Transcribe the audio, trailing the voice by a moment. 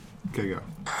Okay, go.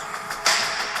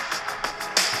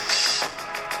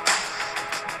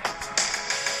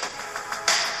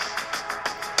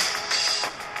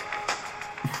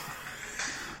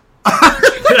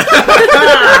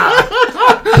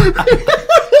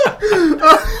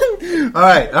 All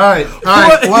right.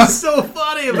 What's so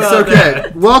funny about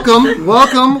that? Welcome,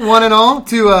 one and all,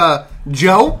 to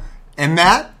Joe and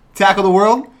Matt Tackle the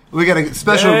World. We got a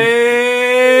special.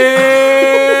 Hey,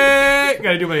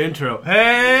 gotta do my intro.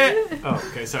 Hey. Oh,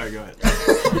 okay. Sorry. Go ahead.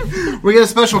 We got a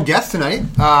special guest tonight.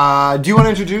 Do you want to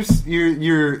introduce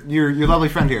your lovely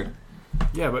friend here?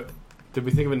 Yeah, but did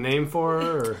we think of a name for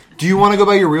her? Or? Do you want to go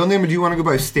by your real name, or do you want to go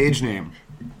by stage name?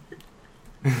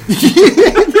 She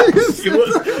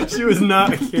was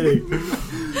not kidding.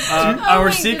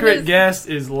 Our secret guest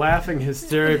is laughing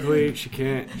hysterically. She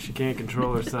can't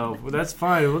control herself. But that's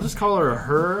fine. We'll just call her a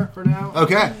her for now.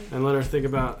 Okay. And let her think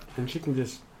about. And she can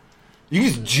just. You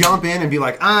just jump in and be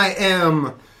like, I am.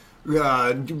 I'll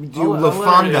let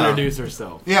LaFonda. her introduce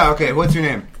herself. Yeah. Okay. What's your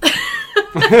name?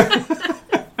 I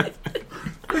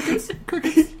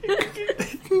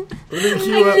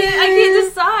can't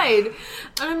decide.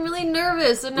 I'm really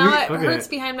nervous, and now it hurts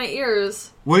behind my ears.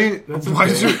 What do you? Why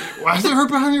does it hurt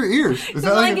behind your ears? Because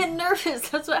I get nervous.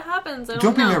 That's what happens.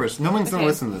 Don't be nervous. No one's gonna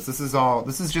listen to this. This is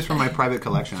just from my private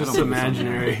collection. Just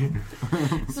imaginary.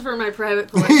 This is for my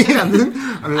private collection.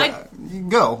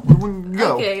 Go.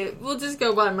 Okay, we'll just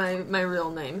go by my real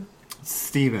name.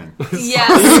 Steven. Yes.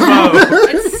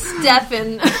 It's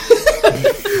Stefan.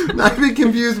 Not to be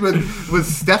confused with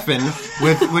Stefan,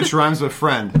 which rhymes with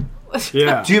friend.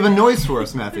 Yeah. Do you have a noise for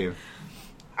us, Matthew?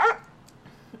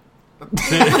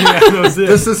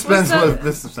 The suspense was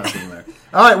there.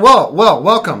 All right. Well,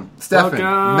 welcome, Stefan,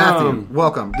 Matthew.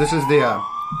 Welcome. This is the.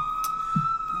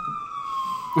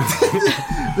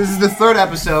 This is the third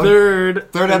episode.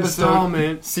 Third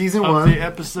episode. Season 1. The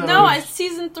episode. No, it's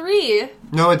season 3.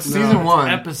 No, it's season 1.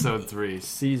 Episode 3,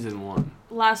 season 1.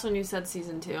 Last one you said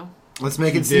season 2. Let's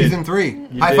make it season 3.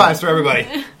 High fives for everybody.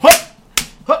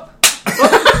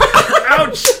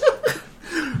 Ouch!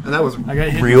 And that was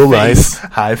real life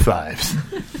high fives.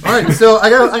 All right, so I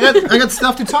got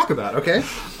stuff to talk about. Okay.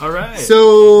 All right. So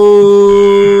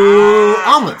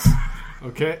omelets.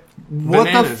 Okay. What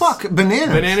the fuck?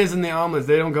 Bananas. Bananas in the omelets.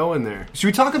 They don't go in there. Should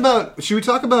we talk about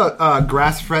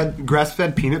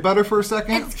grass-fed peanut butter for a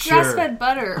second? It's grass-fed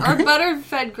butter or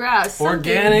butter-fed grass. Something.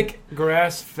 Organic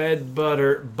grass-fed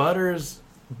butter. Butters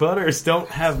don't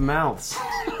have mouths.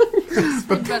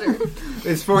 Butter.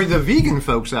 It's for the vegan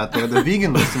folks out there, the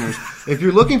vegan listeners. If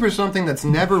you're looking for something that's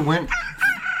never went.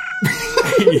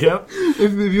 Yep.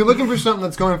 If you're looking for something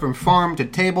that's going from farm to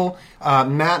table,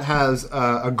 Matt has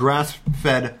a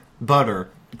grass-fed butter.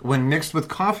 When mixed with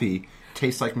coffee,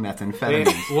 tastes like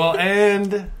methamphetamine.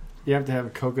 And you have to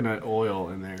have coconut oil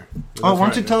in there. Why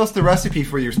don't you tell us the recipe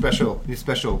for your special mix?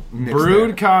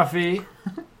 Brewed coffee.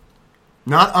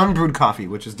 Not unbrewed coffee,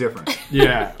 which is different.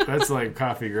 Yeah, that's like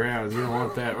coffee grounds. You don't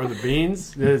want that. Or the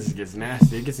beans. This gets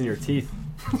nasty. It gets in your teeth.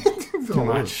 Too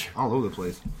much. All over the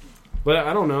place. But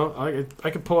I don't know.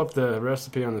 I could pull up the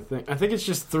recipe on the thing. I think it's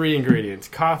just 3 ingredients.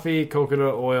 Coffee,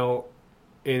 coconut oil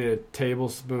in a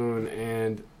tablespoon,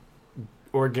 and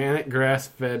organic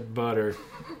grass-fed butter.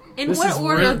 In what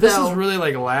order, though? This is really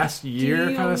like last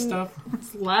year kind of stuff.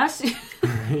 It's last year?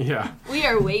 Yeah. We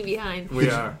are way behind. We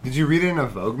are. Did you read it in a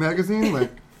Vogue magazine?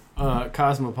 Like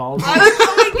Cosmopolitan?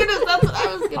 Oh my goodness, that's what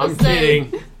I was going to say.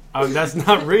 I'm kidding. That's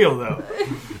not real, though.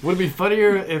 Would it be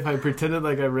funnier if I pretended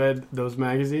like I read those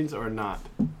magazines or not?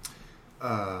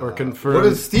 Or confirmed? What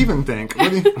does Steven think?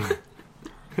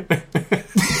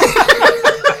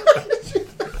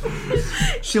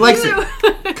 She likes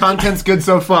it. Content's good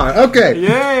so far. Okay.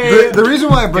 Yay! The reason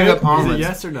why I bring up omelets. Is it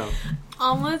yes or no?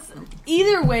 Omelets,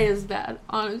 either way is bad,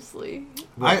 honestly.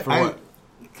 What?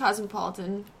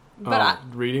 Cosmopolitan. But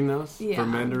reading those? Yeah. For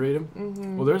men to read them?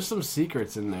 Mm-hmm. Well, there's some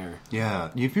secrets in there.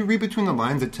 Yeah. If you read between the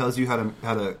lines, it tells you how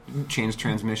to change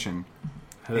transmission.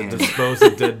 How to dispose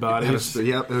of dead bodies.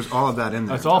 Yep, there's all of that in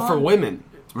there. That's all for women.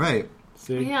 Right.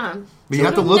 See? Yeah. But you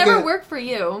have to look never at... work for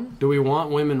you. Do we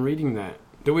want women reading that?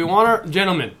 Do we want our...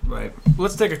 Gentlemen. Right.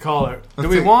 Let's take a caller. Do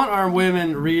we want our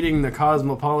women reading the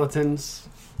Cosmopolitans?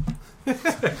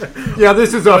 Yeah,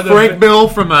 this is Frank Mill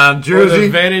from Jersey. Or the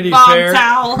Vanity Bob Fair.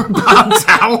 Towel. Bob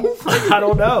Towel. I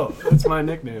don't know. That's my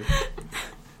nickname.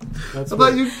 That's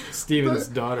what Steven's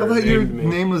daughter named your me.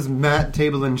 Name was Matt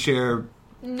Table and Chair.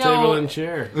 No. Table and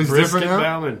Chair. Brisket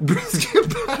Bauman.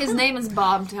 His name is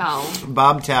Bob Towel.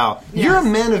 Bob Towel. Yes. You're a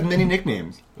man of many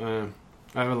nicknames. I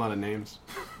have a lot of names.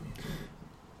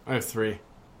 I have 3.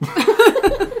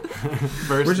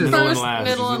 First, middle, and last.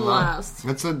 Middle and last.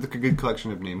 That's a good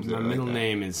collection of names. My middle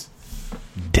name is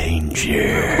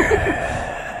Danger.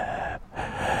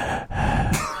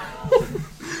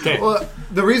 Okay. Well,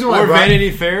 the reason why Or I brought... Vanity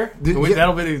Fair. Yeah.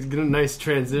 That'll be a nice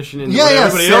transition into Yeah, what yeah,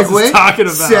 everybody else is talking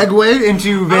about. Segue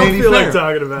into I Vanity don't feel Fair. like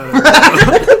talking about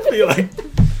it.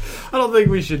 I don't think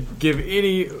we should give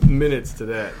any minutes to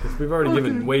that. 'Cause we've already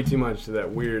given way too much to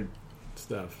that weird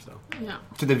stuff. So Yeah.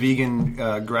 To the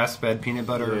vegan grass-fed peanut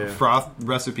butter Yeah. froth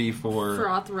recipe for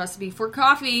Froth recipe for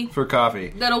coffee.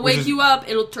 coffee. That'll Which wake is- you up.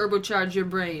 It'll turbocharge your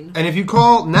brain. And if you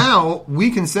call now,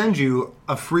 we can send you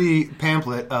a free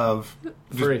pamphlet of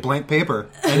just Free. blank paper,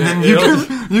 and Yeah, then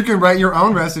it'll- you can write your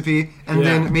own recipe, and Yeah.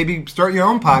 then maybe start your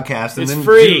own podcast. And it's then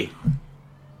free,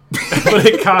 but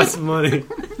it costs money.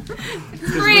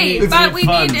 Free, need but we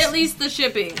funds. need at least the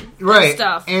shipping, right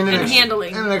stuff, and extra,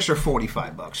 handling. and an extra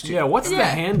 $45 too. Yeah, what's the Yeah.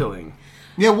 handling?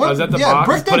 Yeah, what? Oh, is that the yeah, box?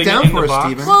 break that Putting it down in for the us, box?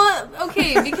 Steven. Well,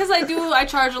 okay, because I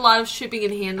charge a lot of shipping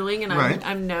and handling, and Right.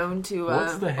 I'm known to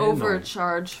What's the handling?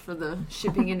 overcharge for the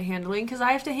shipping and handling because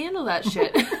I have to handle that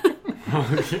shit.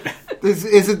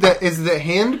 Is it the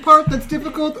hand part that's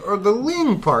difficult, or the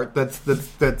lean part that's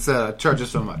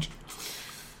charges so much?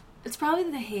 It's probably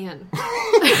the hand.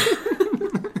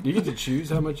 You get to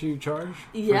choose how much you charge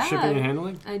Yeah. for shipping and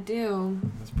handling. I do.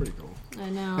 That's pretty cool. I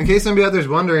know. In case somebody out there's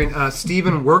wondering,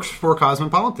 Steven works for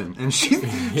Cosmopolitan, and she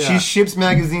ships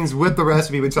magazines with the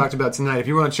recipe we talked about tonight. If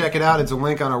you want to check it out, it's a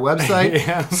link on our website.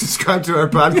 Yeah. Subscribe to our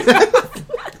podcast.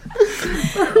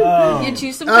 Get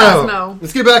you some Cosmo.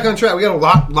 Let's get back on track. We got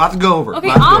a lot to go over. Okay,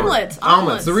 Lot to go over. omelets.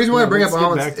 Omelets. The reason why I bring up let's get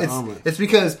omelets, back to omelets. it's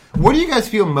because where do you guys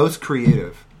feel most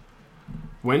creative?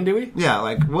 When do we? Yeah,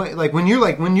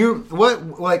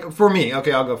 for me.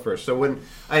 Okay, I'll go first. So when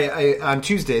I on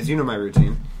Tuesdays, you know my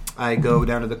routine. I go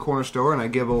down to the corner store and I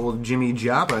give old Jimmy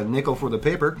Jop a nickel for the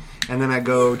paper, and then I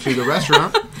go to the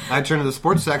restaurant. I turn to the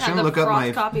sports section, Have a look up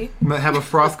froth coffee. have a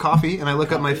froth coffee, and I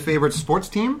look up my favorite sports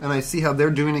team, and I see how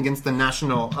they're doing against the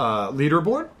national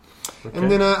leaderboard. And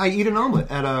then I eat an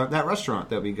omelet at that restaurant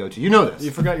that we go to. You know this.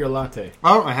 You forgot your latte.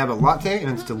 Oh, I have a latte,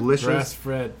 and it's delicious.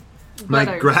 Grass-fed. My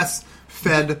Butter.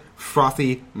 grass-fed,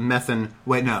 frothy methan.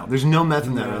 Wait, no, there's no meth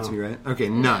in that No. recipe, right? Okay,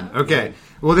 none. Okay,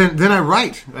 well then I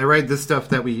write this stuff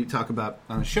that we talk about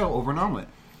on the show over an omelet.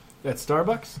 At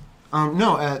Starbucks?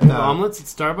 No, at Omelets at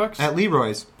Starbucks? at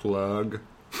Leroy's. Plug.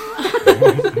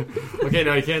 Okay,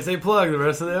 no, you can't say plug the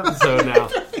rest of the episode now.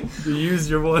 You used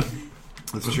your one.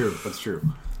 That's true. That's true.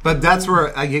 But that's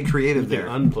where I get creative You there.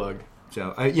 can unplug.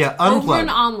 So yeah, Over an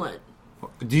unplug. omelet.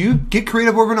 Do you get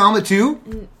creative over an omelet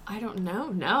too? I don't know.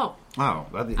 No. Oh,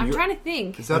 I'm trying to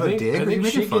think. Is that a dig? I Are you think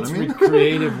making she fun gets of me?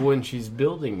 creative when she's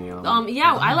building the omelet.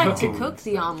 Yeah, I like to Cooking cook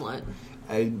the omelet.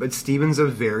 But Steven's a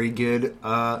very good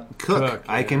cook.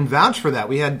 I yeah. can vouch for that.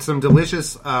 We had some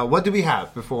delicious. What did we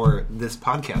have before this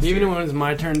podcast? Even here? when it's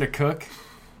my turn to cook,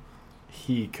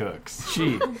 he cooks.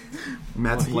 She.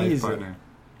 Matt's Well, life he's partner.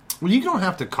 Well, you don't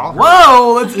have to call her.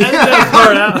 Whoa! Let's edit that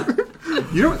part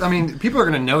out. You don't. I mean, people are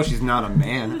going to know she's not a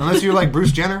man unless you're like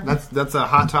Bruce Jenner. That's a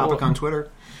hot topic on Twitter.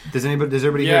 Does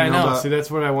everybody Yeah, I here know know. about See, that's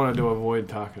what I wanted to avoid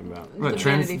talking about. what, The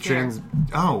trans? Vanity Fair.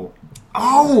 Oh.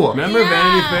 Remember Yeah.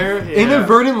 Vanity Fair? Yeah.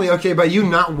 Inadvertently, okay, by you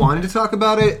not wanting to talk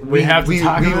about it, We have to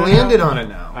talk about it landed now? on it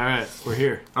now. All right, we're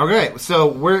here. Okay, so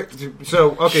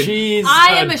okay, She's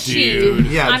I am a she. dude.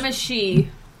 Yeah. I'm a she.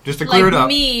 just to clear Like it up.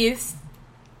 me,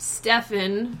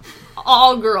 Stefan,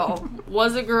 all girl.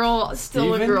 Was a girl, still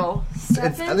Steven? a girl.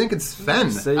 Stefan? I think it's Sven.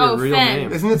 Say your Oh, real Fen.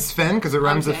 name. Isn't it Sven because it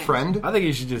rhymes with Okay. friend? I think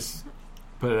you should just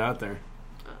put it out there.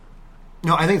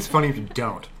 No, I think it's funny if you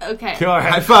don't. Okay. All High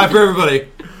right. five for everybody.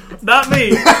 Not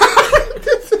me.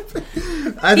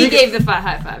 I He think gave the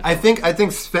high five. I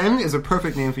think Sven is a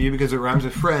perfect name for you because it rhymes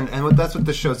with friend, and that's what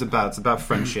the show's about. It's about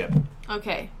friendship.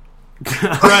 Okay. All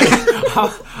right.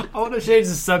 I want to change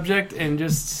the subject and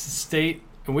just state,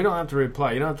 and we don't have to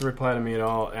reply. You don't have to reply to me at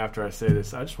all after I say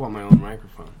this. I just want my own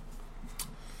microphone.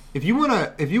 If you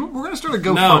wanna, we're gonna start a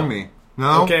GoFundMe.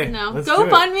 No. Okay. No. let's Go do it.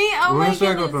 fund me. Oh We're my gonna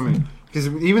start a goodness. GoFundMe. Because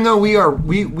even though we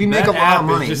make That a lot app of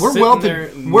is money, just we're sitting wealthy.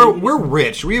 there We're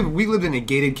rich. We lived in a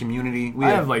gated community.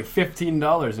 I have like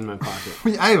 $15 in my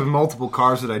pocket. I have multiple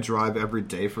cars that I drive every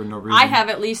day for no reason. I have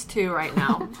at least 2 right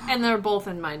now, and they're both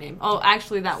in my name. Oh,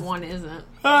 actually, that one isn't.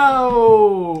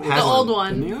 Oh, Has The one. old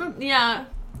one. The neon? Yeah.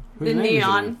 Whose The name is it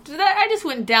neon. I just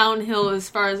went downhill as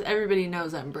far as everybody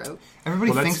knows I'm broke.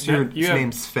 Everybody Well, thinks that's- your you have-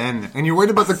 name's Sven, and you're worried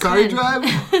about the car you Sven.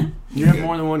 drive. You have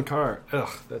more than one car. Ugh,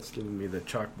 that's giving me the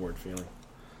chalkboard feeling.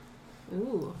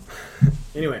 Ooh.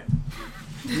 Anyway,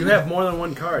 you have more than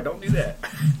one car. Don't do that.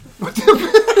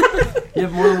 You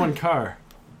have more than one car,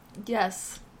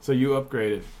 Yes. so you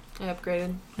upgraded. I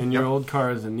upgraded. And your Yep. old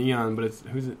car is a neon, but it's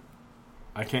who's it?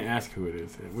 I can't ask who it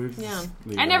is. We'll just Yeah.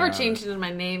 leave I that never out. changed it in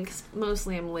my name because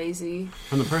mostly I'm lazy.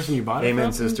 From the person you bought it Amen,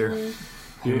 from? sister.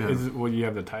 You, Amen. will you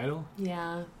have the title?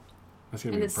 Yeah. That's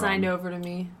gonna And be it's a problem. signed over to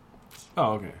me.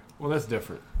 Oh, okay. Well, that's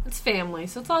different. It's family,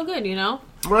 so it's all good, you know?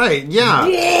 Right, yeah.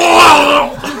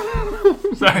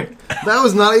 Sorry. That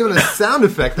was not even a sound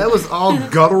effect. That was all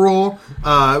guttural,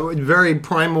 very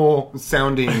primal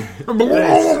sounding.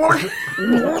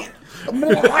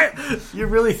 You're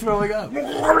really throwing up.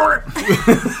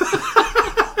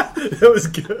 That was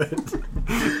good.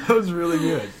 That was really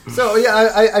good. So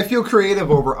yeah, I feel creative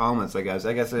over omelets. I guess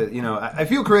I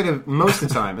feel creative most of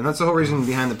the time, and that's the whole reason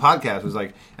behind the podcast. Was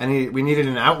like we needed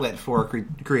an outlet for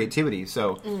creativity.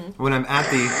 So when I'm at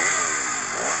the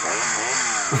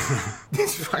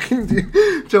this fucking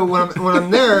dude. So when I'm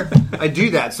there, I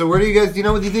do that. So where do you guys?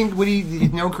 What do you think? What do you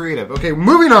know? Creative. Okay,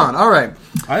 moving on. All right.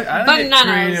 I get Bananas.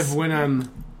 creative when I'm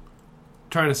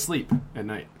trying to sleep at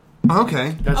night.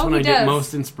 Okay. That's Oh, when he I get does.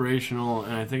 most inspirational,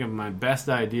 and I think of my best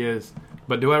ideas.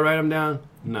 But do I write them down?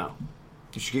 No.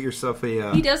 You should get yourself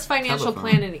a. He does financial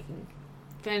telephone.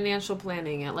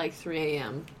 planning at like 3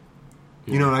 a.m.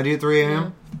 You know what I do at 3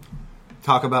 a.m.?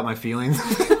 Talk about my feelings.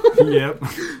 Yep. Me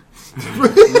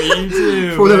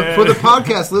too. For man. the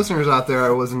podcast listeners out there, I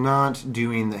was not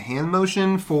doing the hand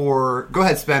motion for. Go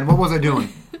ahead, Sven. What was I doing?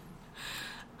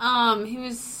 He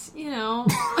was, Even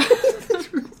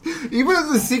with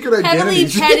a secret heavily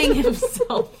identity. petting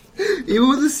himself. Even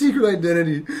with a secret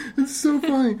identity. It's so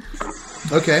funny.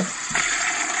 Okay.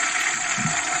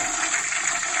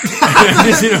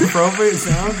 Is it appropriate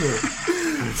sound? Or?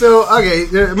 So, okay,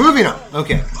 moving on.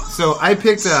 Okay. So, I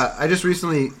just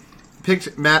recently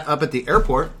picked Matt up at the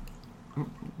airport.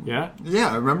 Yeah.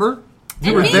 Yeah, remember?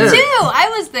 And were me there. too.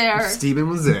 I was there. Steven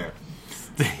was there.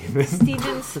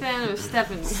 Steven, Sven, or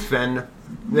Stefan. Sven.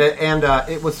 And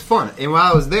it was fun. And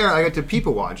while I was there, I got to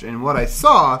people watch. And what I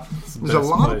saw was a best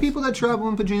lot of place. people that travel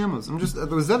in pajamas.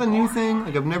 Was that a new thing?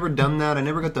 Like, I've never done that. I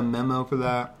never got the memo for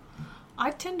that.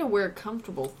 I tend to wear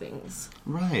comfortable things.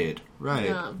 Right.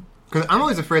 Yeah. Because I'm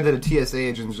always afraid that a TSA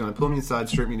agent is going to pull me aside,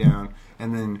 strip me down,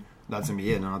 and then that's going to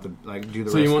be it. And I'll have to do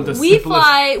the So rest you want of the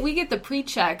it. We get the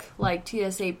pre-check, like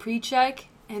TSA pre-check,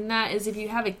 and that is if you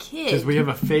have a kid. Because we have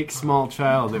a fake small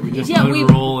child that we just Yeah, we-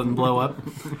 unroll and blow up,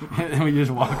 and then we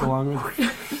just walk along with.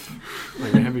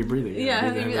 Like a heavy breathing. Yeah,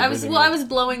 Do the heavy I was breathing. I was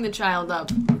blowing the child up.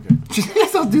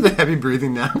 Jeez, I'll do the heavy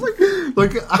breathing now.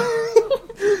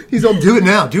 He's all, do it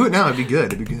now. Do it now. It'd be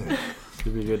good. It'd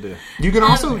be good to. You can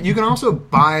also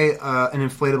buy an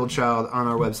inflatable child on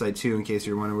our website too, in case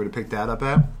you're wondering where to pick that up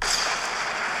at.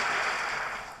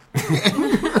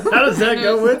 How does that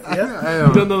go with? Yeah. I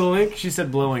You don't know the link? She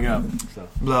said blowing up.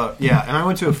 So Yeah, and I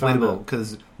went to found inflatable out.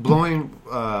 because blowing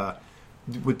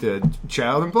with the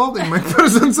child involved, they might put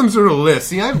us on some sort of list.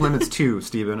 See, I have limits too,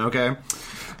 Steven, okay?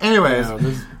 Anyways. no,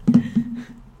 there's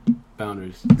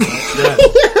boundaries. Yeah.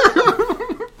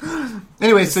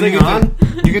 Anyways, so Thing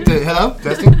you get to hello?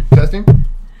 Testing?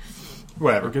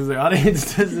 Whatever. Because the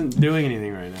audience isn't doing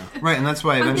anything right now. Right, and that's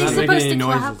why Aren't they eventually Not supposed making to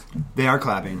any clap? noises. they are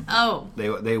clapping. Oh.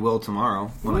 They will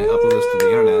tomorrow when I upload this to the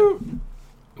internet.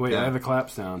 Wait, Yeah. I have a clap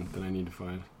sound that I need to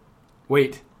find.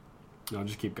 Wait. No,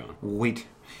 just keep going. Wait.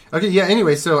 Okay, yeah,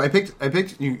 anyway, so I picked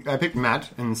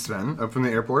Matt and Sven up from the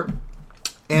airport.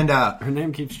 And Her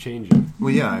name keeps changing.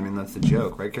 well, yeah, I mean that's the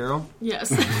joke, right, Carol? Yes.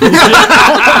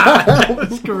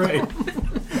 That's great.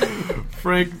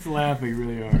 Frank's laughing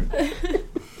really hard.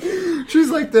 She's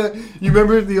like you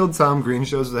remember the old Tom Green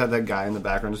shows that had that guy in the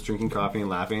background just drinking coffee and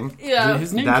laughing? Yeah.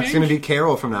 His name That's changed? going to be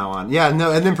Carol from now on. Yeah,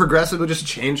 no, and then Progressive will just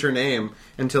change her name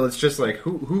until it's just like,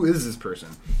 who is this person?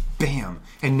 Bam.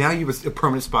 And now you have a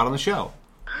permanent spot on the show.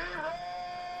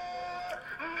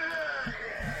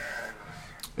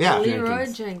 Yeah.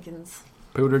 Leroy Jenkins.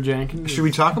 Pooter Jenkins? Should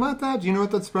we talk about that? Do you know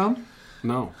what that's from?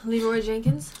 No. Leroy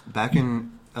Jenkins? Back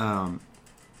in No.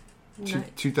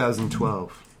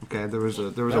 2012. Okay, there was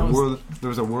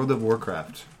a World of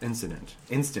Warcraft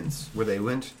instance where they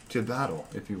went to battle,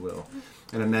 if you will,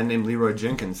 and a man named Leroy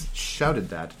Jenkins shouted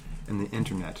that, and the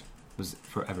internet was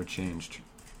forever changed.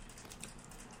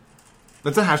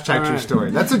 That's a hashtag All true right.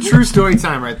 story. That's a true story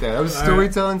time right there. That was All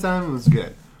storytelling time. It was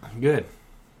good. Good.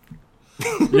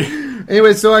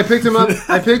 Anyway, so I picked him up.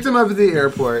 I picked him up at the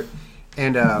airport,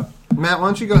 and Matt, why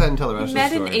don't you go ahead and tell the rest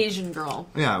Met of the an story? Asian girl.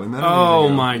 Yeah, we met. Him Oh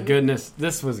my goodness,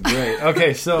 this was great.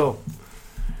 Okay, so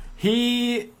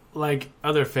he, like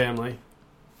other family,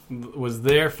 was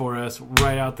there for us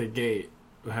right out the gate.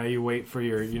 How you wait for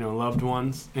your, loved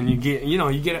ones, and you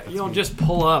don't just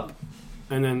pull up,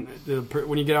 and then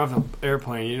when you get off the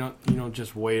airplane, you don't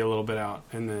just wait a little bit out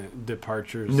in the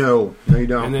departures. No, you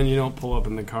don't. And then you don't pull up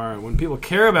in the car. When people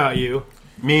care about you,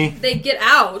 Me. They get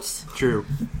out, True.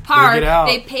 park, get out,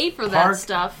 they pay for park, that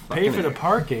stuff. Pay for the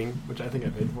parking, which I think I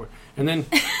paid for. And then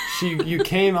you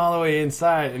came all the way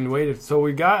inside and waited. So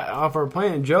we got off our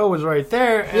plane, and Joe was right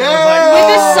there. And With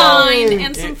I a sign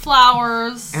and It- some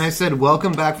flowers. And I said,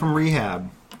 "Welcome back from rehab."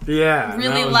 was like, yeah. and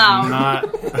Really that was loud. Not,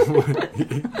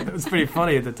 it was pretty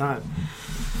funny at the time.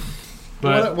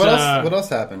 But What else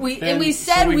happened? We And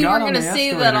said so we we got were on going to the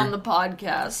say that escalator. on the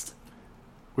podcast.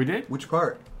 we did? Which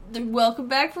part? Welcome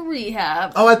back from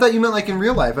rehab. Oh, I thought you meant like in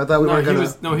real life. I thought we No, were he gonna.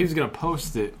 was going to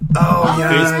post it. Oh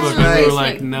yeah, Facebook, that's and we were right.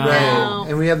 like, no. Right.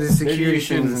 And we have these Maybe security you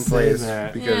shouldn't things in say place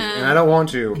that. because, Yeah. and I don't want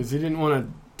to. Because he didn't want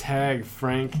to tag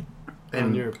Frank on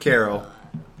And your... Carol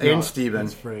No, and Steven.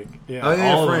 that's Frank. Yeah, Oh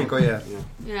yeah, all of Frank. them. Oh yeah,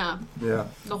 Yeah, yeah.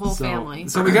 the whole family.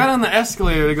 So we got on the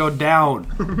escalator to go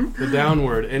down, the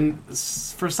downward, and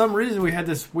for some reason we had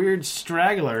this weird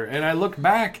straggler, and I looked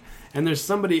back, and there's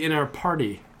somebody in our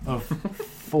party of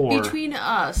 4. Between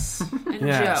us and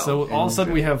yeah, Joe. so all of a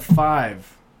sudden we have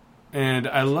 5, and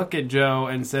I look at Joe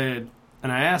and said,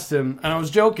 and I asked him, and I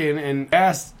was joking, and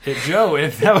asked at Joe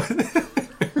if that was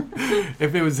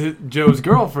if it was Joe's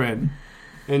girlfriend,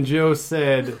 and Joe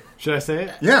said, "Should I say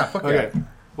it?" Yeah, fuck Okay. yeah.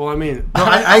 Well, I mean, No,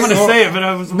 I'm going to well, say it, but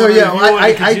I was No, wondering yeah, if you wanted to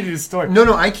I continue the story.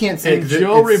 No, I can't say. And it 'cause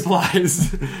Joe it's-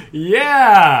 replies,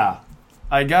 "Yeah,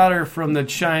 I got her from the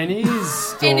Chinese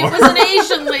store, and it was an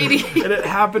Asian lady. and it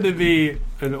happened to be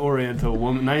an Oriental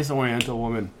woman, nice Oriental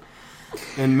woman."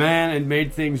 And man, it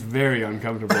made things very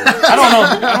uncomfortable.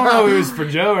 I don't know if it was for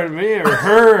Joe or me or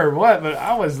her or what, but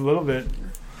I was a little bit.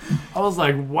 I was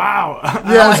like, "Wow!" Yeah.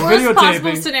 I was Worst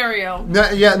possible videotaping. scenario.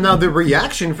 Now the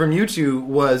reaction from you two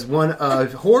was one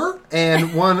of horror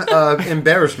and one of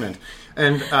embarrassment.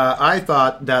 And I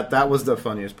thought that was the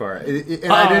funniest part. And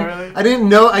Really? I didn't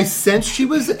know. I sensed she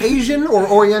was Asian or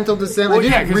Oriental descent. Well, I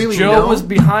didn't yeah, because really Joe know. was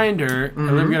behind her.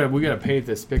 And we gotta paint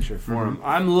this picture for him.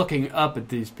 I'm looking up at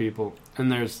these people,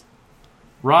 and there's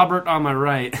Robert on my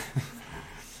right,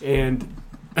 and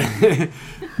the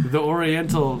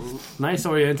nice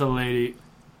Oriental lady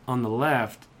on the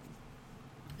left,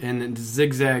 and it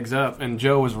zigzags up, and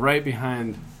Joe was right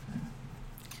behind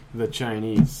the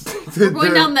Chinese. We're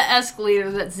going down the escalator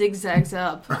that zigzags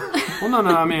up. Well, no,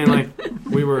 I mean, like,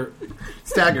 we were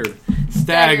staggered.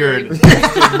 Staggered. staggered.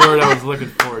 That's the word I was looking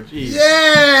for. Jeez.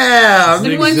 Yeah,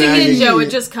 And once you Zigzagging. get Joe, it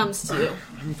just comes to you.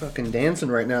 I'm fucking dancing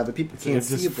right now. The people can't It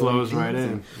see just it, but I'm flows right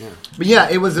dancing. in. Yeah. But yeah,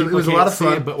 it was a People lot can't of see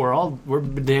fun. it, but we're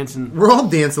dancing. We're all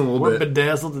dancing a little We're bit.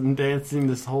 bedazzled and dancing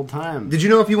this whole time. Did you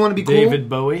know if you want to be David cool,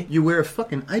 Bowie? you wear a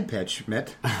fucking eye patch,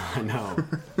 Matt? I know.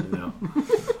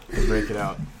 I break it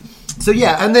out. So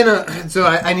yeah, and then so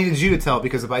I needed you to tell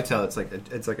because if I tell, it's like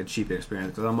a cheap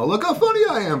experience because I'm like, look how funny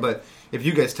I am. But if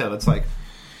you guys tell, it's like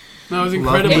No, it was love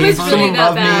incredibly me, It was funny. really someone that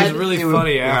love me. bad. It was really It was-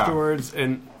 funny yeah. afterwards,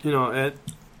 and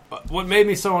what made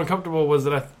me so uncomfortable was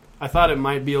that I thought it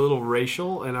might be a little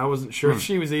racial, and I wasn't sure if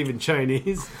she was even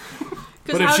Chinese.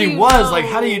 'Cause But if how do she you was, know? like,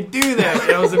 how do you do that? And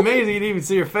it was amazing. You didn't even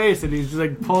see her face, and he's just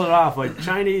like pulling it off, like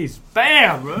Chinese,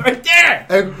 bam, right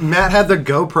there. Matt had the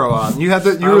GoPro on. You had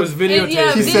the. You I were, was videotaping.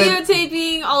 Yeah, She said-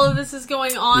 videotaping, all of this is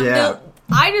going on. Yeah.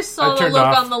 I just saw I the turned look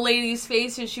off. on the lady's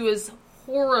face and she was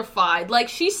horrified. Like,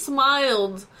 she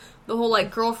smiled. The whole,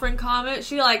 like, girlfriend comment,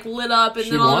 she, like, lit up, and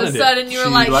She then all of a wanted it. sudden you were She,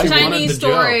 like, like, wanted Chinese the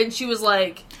story, Joe. and she was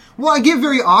like, well, I get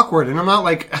very awkward, and I'm not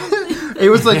like. I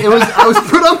was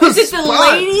put on the is it the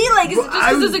spot. lady? Like, is it just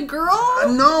I- because it's a girl?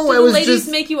 No, Do it the was ladies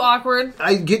just. make you awkward?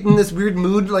 I get in this weird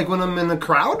mood, like when I'm in a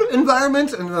crowd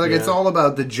environment, and like it's Yeah. all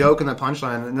about the joke and the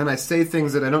punchline, and then I say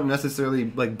things that I don't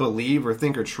necessarily like believe or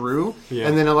think are true, Yeah.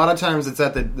 and then a lot of times it's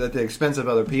at the expense of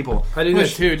other people. I do that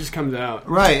Which- too. It just comes out.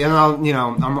 Right, and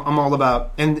I'm all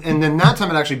about, and then that time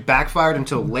it actually backfired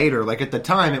until later. Like at the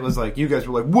time, it was like you guys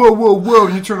were like, whoa,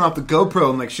 and you turn off the GoPro,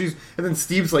 and like and then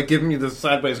Steve's like giving me this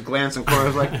sideways glance, and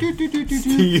Cora's like, doo, doo, doo, doo,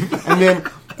 doo. and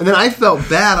then I felt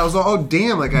bad. I was like, oh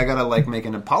damn, like I gotta like make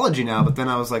an apology now. But then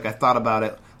I was like, I thought about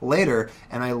it later,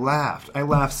 and I laughed. I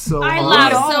laughed so I hard.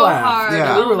 laughed all so laughed. hard.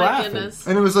 Yeah. Oh We were my laughing. goodness.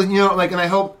 And it was like like, and I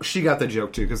hope she got the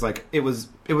joke too, because like it was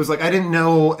like I didn't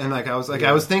know, and like I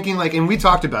was thinking like, and we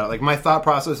talked about it. Like my thought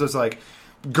process was like,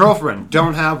 girlfriend,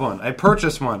 don't have one. I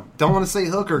purchased one. Don't want to say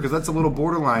hooker because that's a little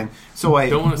borderline. So I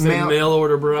Don't want to say mail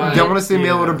order bride. Don't want to say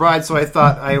mail Yeah. order bride. So I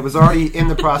thought I was already in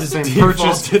the process saying Just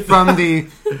purchased defaulted. from the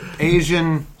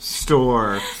Asian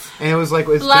store, and it was like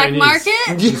it's Black Chinese. market?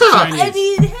 Yeah. Chinese. I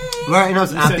mean, hey. Right, and I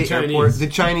was You at said the Chinese. airport, the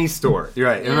Chinese store. You're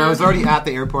right, and I was already at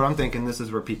the airport. I'm thinking this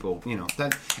is where people,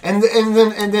 that, and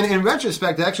then in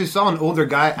retrospect, I actually saw an older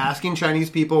guy asking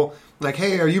Chinese people like,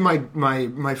 hey, are you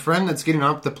my friend that's getting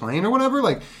off the plane or whatever?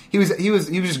 Like, he was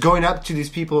just going up to these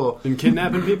people And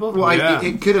kidnapping people? Well, yeah.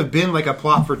 it could have been like a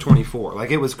plot for 24.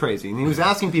 Like, it was crazy. And he was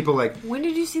asking people, like, When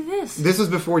did you see this? this was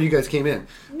before you guys came in.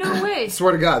 No way.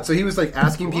 Swear to God. So he was, like,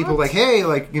 asking people, like, hey,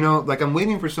 like, you know, like, I'm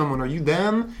waiting for someone. Are you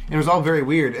them? And it was all very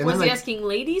weird. And Was then, he like, asking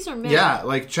ladies or men? yeah,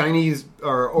 like Chinese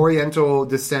or Oriental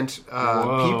descent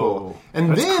Whoa. people.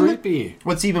 And That's then creepy.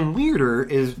 what's even weirder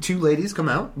is two ladies come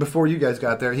out before you guys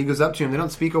got there. He goes up to them. They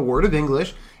don't speak a word of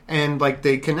English, and like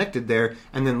they connected there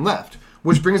and then left.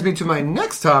 Which brings me to my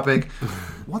next topic.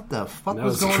 What the fuck That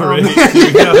was was going on?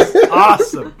 crazy. That was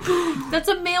awesome. That's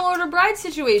a mail order bride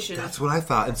situation. That's what I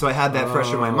thought, and so I had that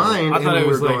fresh in my mind. I thought and it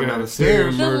we was were like going a down the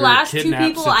stairs. The murder, last two kidnap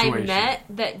people I situation. met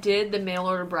that did the mail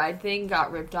order bride thing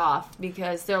got ripped off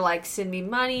because they're like, send me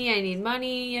money, I need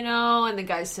money, you know, and the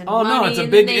guys send Oh money. no, it's a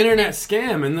and big then internet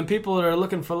scam, and the people that are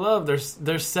looking for love,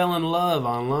 they're selling love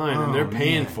online, and they're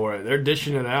paying for it. They're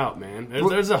dishing it out, man.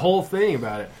 There's a whole thing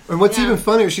about it. And what's Yeah. even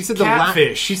funnier, she said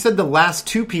the last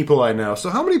two people I know. So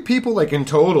how many people, like in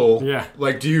total, Yeah.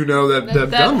 like do you know that have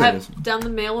that done this? have done the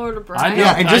mail order bride. I know.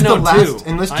 Yeah, and just I the know last, two.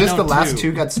 and I just the know last two.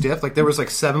 two got stiff. Like there was like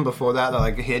 7 before that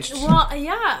like hitched. Well,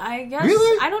 yeah, I guess.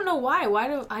 Really? I don't know why. Why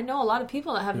do I know a lot of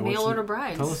people that have Yeah, mail what's order it-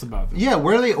 brides? Tell us about this. Yeah,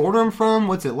 where do they order them from?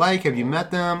 What's it like? Have you met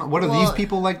them? What are these Well-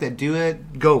 people like that do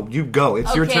it? Go, you go.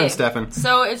 It's your turn, Stefan.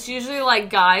 So it's usually like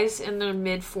guys in their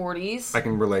mid 40s. I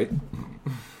can relate.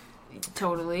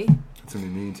 Totally. It's gonna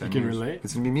be me in 10 You years. can relate?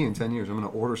 It's gonna be me in 10 years. I'm gonna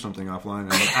order something offline and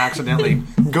like accidentally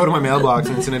go to my mailbox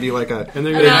and it's gonna be like a And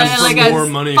they're And gonna then ask like for a more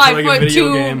money for like a video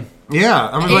 5'2" game. yeah.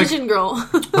 I'm gonna Asian girl.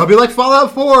 I'll be like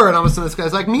Fallout 4, and all of a sudden this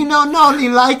guy's like, me no,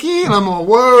 you like it? And I'm like,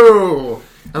 whoa.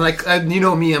 And like, you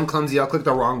know me, I'm clumsy. I'll click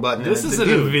the wrong button. This and it's isn't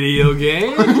a dude. video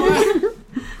game.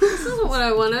 This isn't what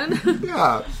I wanted.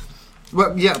 Yeah.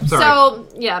 Well, yeah, sorry. So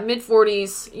yeah, mid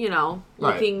 40s. You know,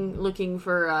 Right. looking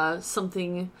for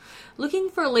something. Looking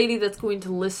for a lady that's going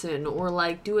to listen or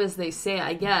like do as they say.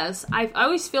 I guess I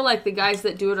always feel like the guys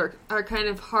that do it are kind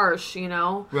of harsh. You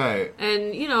know. Right.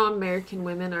 And you know, American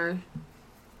women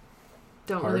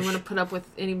don't really Harsh. want to put up with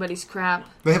anybody's crap.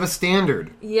 They have a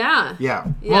standard. Yeah. Yeah.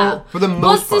 Yeah. Well, for the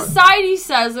most part. society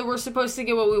says that we're supposed to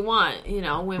get what we want. You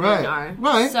know, women Right. are.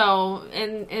 Right. So,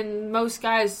 and most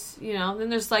guys, you know, then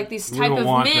there's like these We type don't of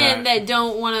want men that. that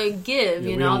don't want to give. Yeah,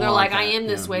 You we know, don't they're want like, I that. am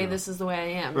this Yeah, way. no. This is the way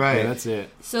I am. Right. Yeah, that's it.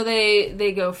 So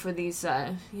they go for these,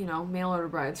 you know, mail order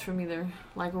brides from either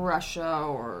like Russia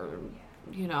or,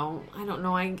 you know, I don't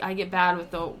know. I get bad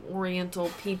with the Oriental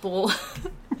people.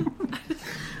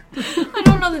 I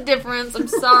don't know the difference. I'm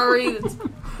sorry. It's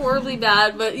horribly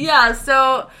bad. But yeah,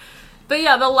 but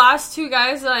yeah, the last two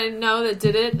guys that I know that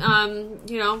did it,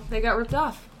 you know, they got ripped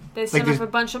off. They sent Like off a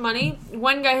bunch of money.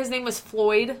 One guy, his name was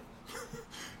Floyd.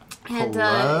 And,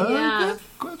 Plug? yeah.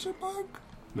 Question mark?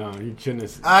 No, you shouldn't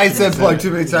have. I said plug too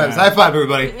many times. Yeah. High five,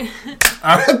 everybody.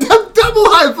 All right, double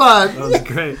high five. That was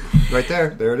great. Right there.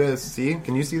 There it is. See?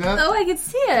 Can you see that? Oh, I could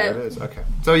see There it. it is. Okay.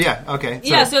 So, yeah. Okay.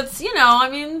 Yeah, so it's, you know, I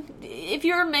mean, if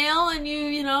you're a male and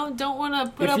you know, don't want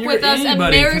to put If up you're with us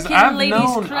anybody, 'cause American I've ladies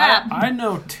known- crap. I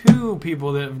know two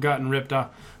people that have gotten ripped off,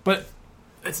 but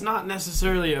it's not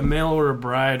necessarily a male or a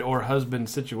bride or husband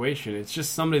situation. It's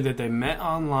just somebody that they met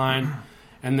online,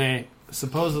 and they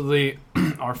supposedly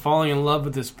are falling in love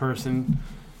with this person,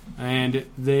 and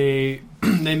they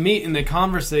meet and they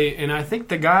conversate. And I think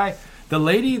the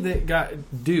lady that got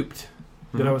duped,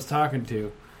 that I was talking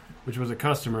to, which was a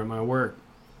customer at my work,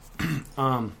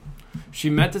 she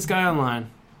met this guy online,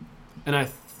 and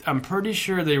I'm pretty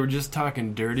sure they were just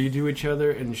talking dirty to each other,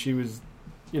 and she was,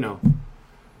 you know,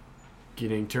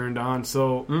 getting turned on.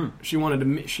 So she wanted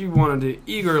to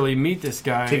eagerly meet this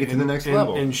guy, Take it to the next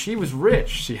level. And she was rich.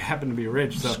 She happened to be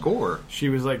rich. So Score. she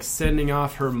was like sending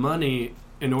off her money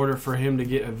in order for him to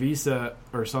get a visa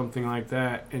or something like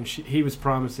that, and he was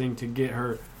promising to get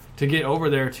over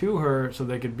there to her so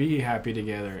they could be happy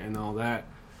together and all that.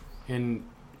 And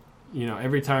you know,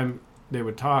 every time they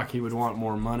would talk, he would want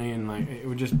more money, and like it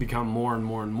would just become more and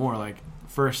more and more. Like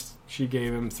first she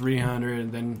gave him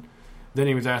 $300, then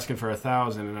he was asking for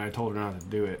 $1,000, and I told her not to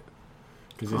do it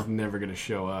because he's never going to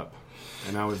show up.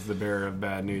 And I was the bearer of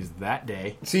bad news that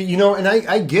day. See, you know, and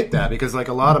I get that because, like,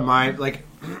 a lot of my, like,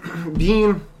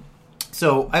 being...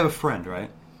 So, I have a friend, right?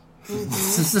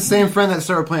 It's the same friend that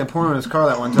started playing porno in his car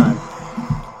that one time.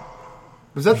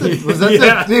 Was that the...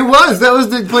 Yeah. It was! That was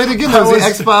the... Play it again. That was the was-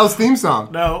 X-Files theme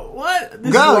song. No, what?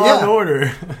 This Go, is Law yeah. and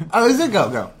Order. Oh, is it?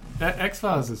 Go.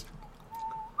 X-Files is...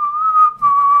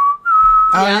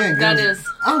 Oh, Yeah, that good. is.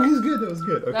 Oh, he's good. That was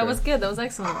good. Okay. That was good. That was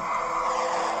excellent.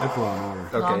 That's Law and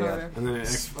Order. Law Okay, and yeah. Order. And then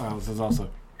X-Files is also...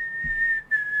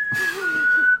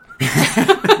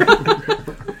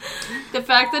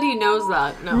 fact that he knows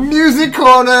that, no. Music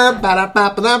corner.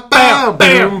 Ba-da-ba-ba-da-bow.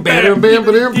 Boom, boom, boom, boom,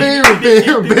 boom, boom,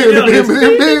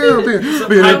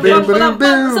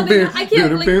 boom, boom, I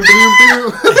can't, like...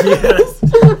 Yes.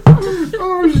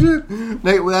 Oh shit!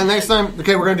 Next time,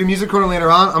 okay, we're gonna do music corner later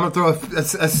on. I'm gonna throw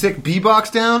a sick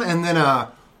beatbox down, and then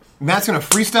Matt's gonna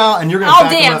freestyle, and you're gonna. I'll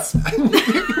back him up.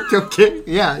 Okay,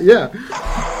 yeah.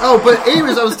 Oh, but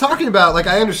anyways, I was talking about like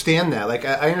I understand that, like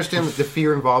I understand the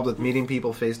fear involved with meeting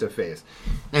people face to face,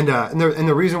 and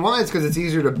the reason why is because it's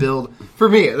easier to build. For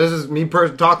me, this is me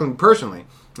talking personally.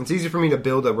 It's easier for me to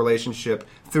build a relationship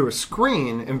through a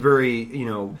screen and very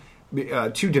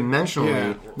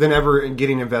two-dimensionally than ever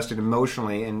getting invested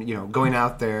emotionally and going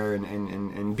out there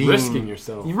and being risking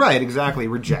yourself. Right, exactly.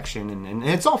 Rejection and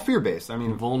it's all fear-based. I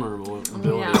mean, Vulnerable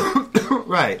ability. Yeah.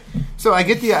 right. So I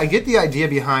get the idea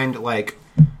behind like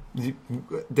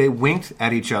they winked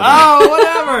at each other. Oh,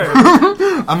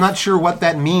 whatever. I'm not sure what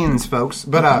that means, folks,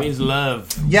 but It means love.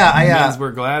 yeah, It means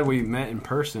we're glad we met in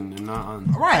person and not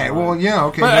on. right. Well, yeah,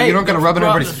 okay. But, Now, hey, you don't got to rub it in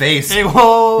everybody's face. Hey,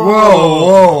 whoa.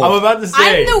 Whoa. I'm about to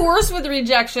say. I'm the worst with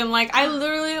rejection. Like, I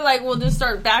literally, will just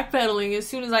start backpedaling as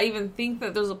soon as I even think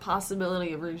that there's a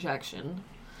possibility of rejection.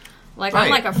 Like, Right. I'm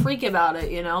like a freak about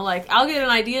it, Like, I'll get an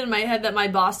idea in my head that my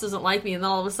boss doesn't like me, and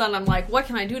then all of a sudden I'm like, what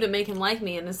can I do to make him like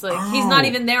me? And it's like, he's not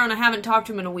even there, and I haven't talked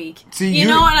to him in a week. See, you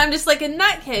know, and I'm just like, in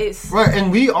that case. Right, and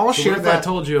we all So share what if that. I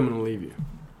told you I'm going to leave you?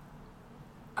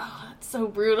 It's so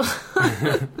brutal.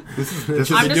 This is I'm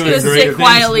just doing going to great sit things.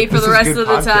 quietly for This the is rest good of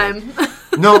the podcast.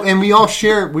 time. No, and we all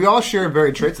share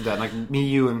very traits of that, like me,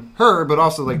 you, and her, but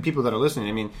also like people that are listening.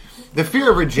 I mean, the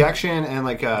fear of rejection and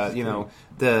like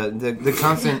the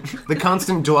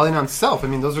constant dwelling on self. I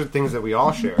mean, those are things that we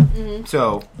all share. Mm-hmm.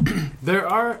 So There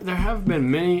have been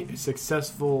many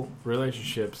successful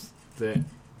relationships that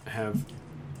have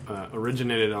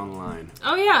originated online.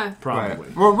 Oh, yeah. Probably.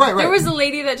 right, well, right. There was a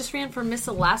lady that just ran for Miss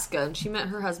Alaska, and she met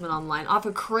her husband online off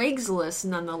of Craigslist,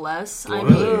 nonetheless. I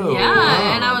mean, Whoa. yeah,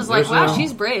 Wow. and I was like, There's wow, no-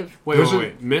 she's brave. Wait.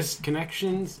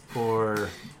 Misconnections or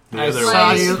the I other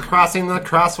saw way. you crossing the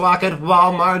crosswalk at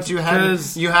Walmart.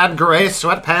 'Cause You had gray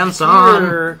sweatpants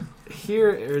on.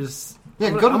 Here is. Yeah,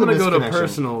 I'm go to the gonna go to misconnection.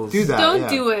 personals. Do that. Don't yeah.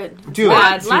 do it. Do it.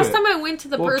 Bad. Do Last it. time I went to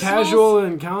the Well, personals. casual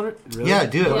encounter. Really? Yeah,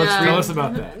 do it. Yeah. Let's Tell read. us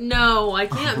about that. No, I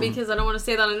can't because I don't want to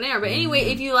say that on air. But anyway,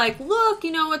 if you look,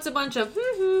 it's a bunch of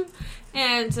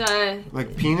and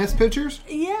Like penis pictures?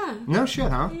 yeah, No shit,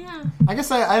 huh? yeah. I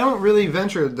guess I don't really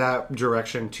venture that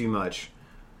direction too much.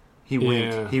 He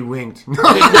winked. Yeah. He winked.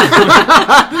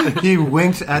 He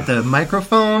winked at the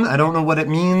microphone. I don't know what it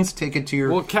means. Take it to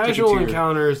your. Well, take it casual to your-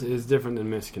 encounters is different than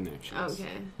misconnections. Okay.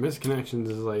 Misconnections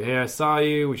is like, hey, I saw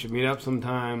you. We should meet up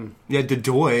sometime. Yeah,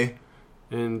 Dedoy.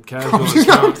 And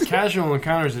casual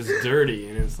encounters is dirty,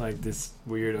 and it's like this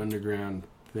weird underground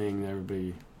thing that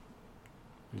everybody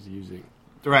is using.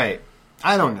 Right.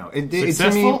 I don't know. To me,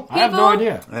 Successful? I have no People-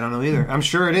 idea. I don't know either. I'm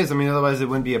sure it is. I mean, otherwise it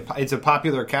wouldn't be it's a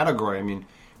popular category. I mean,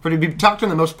 for to be talked on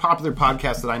the most popular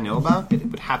podcast that I know about, it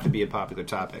would have to be a popular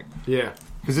topic Yeah,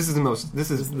 because this is the most. This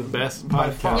is the best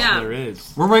by podcast far. Yeah. there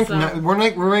is. We're ranked. So-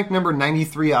 We're ranked number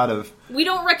 93 out of. We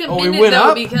don't recommend Oh, we it went though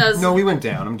up? because No, we went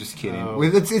down. I'm just kidding. Oh.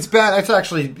 It's bad. It's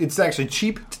actually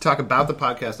cheap to talk about the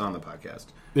podcast on the podcast.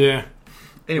 Yeah.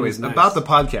 Anyways, Nice. about the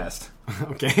podcast.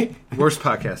 Okay. Worst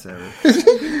podcast ever.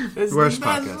 It's Worst the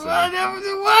best podcast one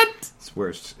ever. What? It's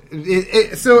worst.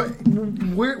 So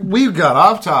we got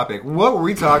off topic. What were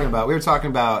we talking about? We were talking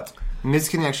about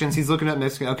misconnections. He's looking at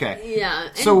misconnections. Okay. yeah.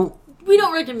 And So we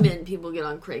don't recommend people get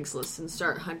on Craigslist and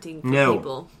start hunting for No.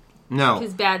 people no.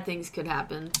 because bad things could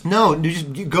happen. No,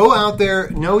 you go out there,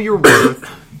 know your worth.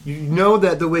 You know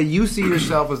that the way you see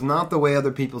yourself is not the way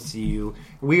other people see you.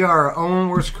 We are our own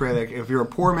worst critic. If you're a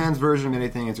poor man's version of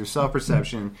anything, it's your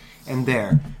self-perception. And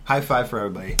there. High five for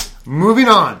everybody. Moving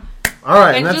on. All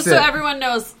right, And that's just it. so everyone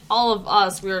knows, all of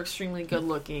us, we are extremely good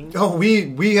looking. Oh,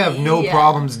 we have no Yeah.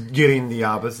 problems getting the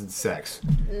opposite sex.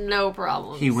 No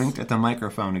problem. He winked at the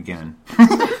microphone again. No,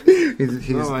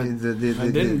 I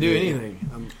didn't do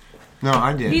anything. No,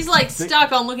 I did. He's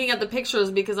stuck on looking at the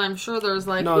pictures because I'm sure there's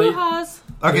No, hoo-has.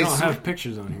 We okay, don't so, have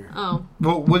pictures on here. Oh.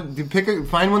 well,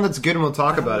 find one that's good and we'll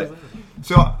talk about it.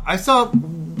 So I saw a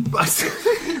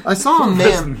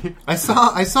man. I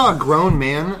saw a grown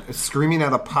man screaming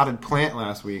at a potted plant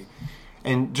last week.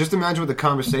 And just imagine what the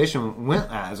conversation went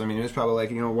as. I mean, it was probably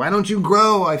like, why don't you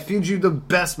grow? I feed you the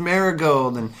best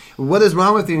marigold. And what is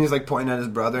wrong with you? And he's like pointing at his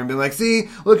brother and being like, see,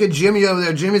 look at Jimmy over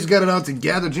there. Jimmy's got it all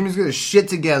together. Jimmy's got his shit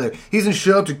together. He doesn't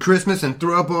show up to Christmas and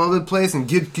throw up all over the place and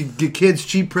get kids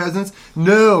cheap presents.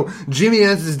 No, Jimmy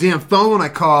answers his damn phone when I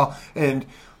call. And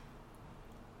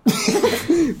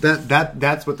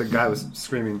That's what the guy was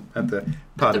screaming at the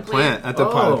potted plant. At the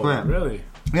potted plant. Really?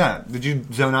 Yeah. Did you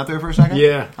zone out there for a second?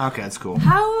 Yeah. Okay, that's cool.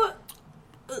 How,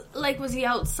 like, was he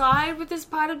outside with this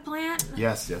potted plant?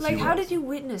 Yes. Like, he how was. did you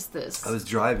witness this? I was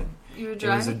driving. You were It was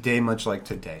a driving? day much like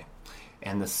today,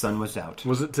 and the sun was out.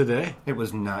 Was it today? It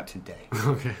was not today.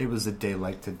 Okay. It was a day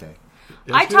like today.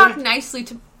 I Yesterday? talk nicely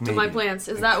to my Maybe. plants.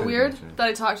 Is It that could weird be. that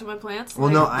I talk to my plants? Well,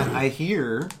 Like, no, I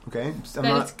hear. Okay, I'm that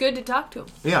not. it's good to talk to them.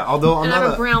 Yeah, although I'm And I not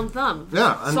have a brown thumb.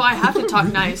 Yeah, I'm- So I have to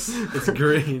talk nice. It's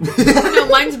green. No,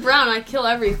 mine's brown. I kill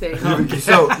everything.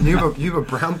 So you have a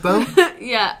brown thumb?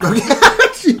 Yeah.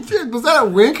 She did. Was that a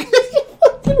wink?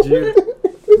 Did you,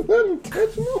 Was that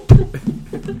intentional?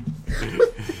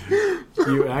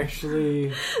 you actually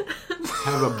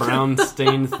have a brown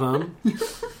stained thumb?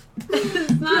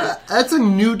 It's not. That's a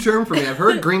new term for me. I've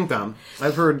heard green thumb.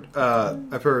 I've heard. I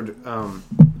had figured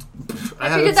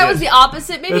it that was said- the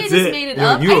opposite. Maybe That's I just it. made it Yeah,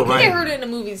 up. I you think were I right. heard it in a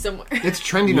movie somewhere. It's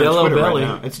trending Yellow on Twitter belly.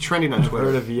 right now. It's trending on I've Twitter.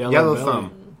 heard of yellow belly.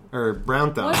 thumb or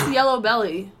brown thumb. What's yellow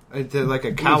belly? It's like a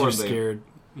You're cowardly. scared.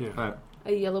 Yeah.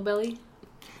 A yellow belly?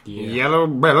 Yeah. Yellow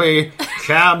belly,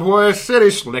 cowboy city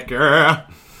slicker.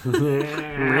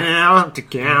 Meow to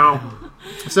cow.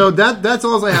 So that's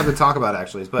all I have to talk about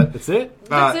actually. But That's it?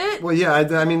 That's it? Well, yeah.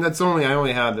 I mean, I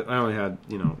only had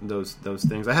those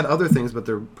things. I had other things, but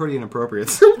they're pretty inappropriate.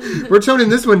 So we're toning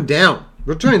this one down.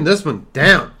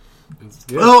 That's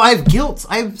good. Oh, I have guilt.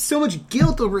 I have so much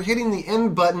guilt over hitting the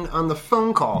end button on the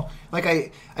phone call. Like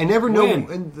I never know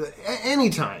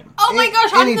anytime. Oh my gosh,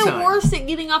 I'm Anytime. the worst at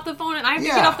getting off the phone, and I have to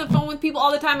Yeah. get off the phone with people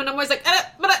all the time, and I'm always like,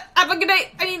 but have a good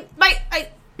day. I mean, bye.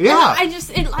 Yeah.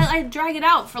 I drag it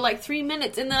out for like 3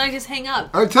 minutes, and then I just hang up.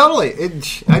 Oh, totally.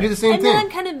 I do the same And thing. then I'm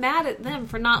kind of mad at them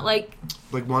for not like,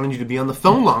 Like wanting you to be on the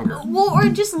phone longer. well, or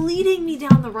just leading me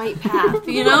down the right path.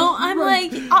 You know, I'm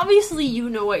like, obviously you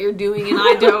know what you're doing, and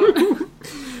I don't.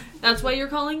 That's why you're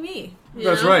calling me. you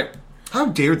That's know? right. How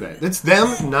dare they? It's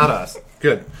them, not us.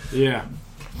 Good. Yeah.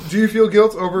 Do you feel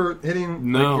guilt over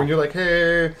hitting? No. Like, when you're like,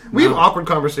 hey, we have No. awkward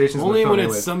conversations. Only on the phone when it's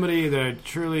anyways. somebody that I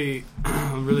truly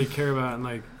really care about, and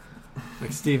like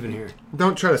Steven here.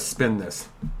 Don't try to spin this.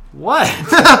 What?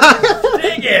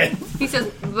 Dang it! He says,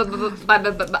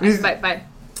 bye.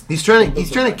 He's trying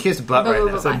to kiss butt right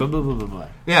now. So, blah, blah, blah, blah, blah.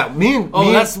 Yeah, me and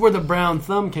That's where the brown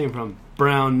thumb came from.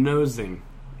 Brown nosing.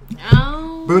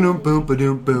 Oh. boom boom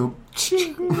boom boom.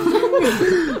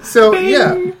 So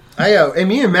yeah, and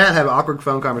me and Matt have awkward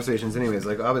phone conversations. Anyways,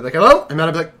 like I'll be like, hello, and Matt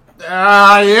will be like,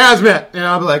 yeah, it's Matt, and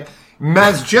I'll be like,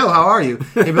 Matt's Joe, how are you?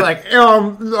 He'd be like,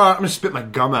 I'm gonna spit my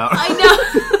gum out. I know.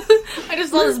 I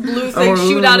just saw this blue thing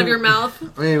shoot out of your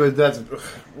mouth. Anyways, Matt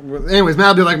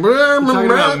will be like, Talking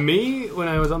about me when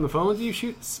I was on the phone with you,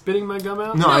 spitting my gum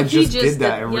out. No, I he just did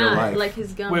that in real life. Like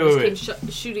his gum Wait, just wait. came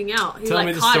shooting out. He Tell like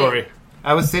me the caught story. It.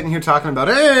 I was sitting here talking about,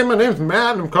 hey, my name's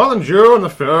Matt, and I'm calling Joe on the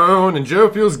phone, and Joe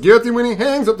feels guilty when he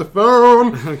hangs up the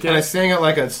phone. Okay. And I sang it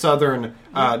like a Southern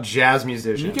jazz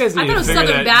musician. You guys I need thought it to was figure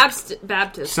Southern that.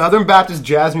 Baptist. Southern Baptist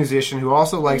jazz musician who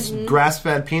also likes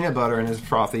grass-fed peanut butter in his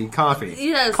frothy coffee.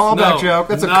 Yes. Callback No, joke.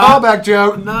 That's a not- callback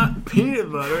joke. Not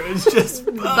peanut butter. It's just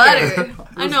Butter.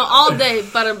 I know, all day.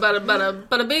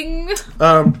 Butter, bing.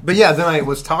 But yeah, then I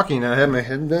was talking, and I had my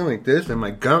head down like this, and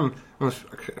my gum almost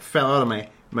fell out of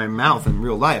my mouth in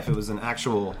real life. It was an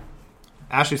actual...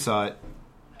 Ashley saw it.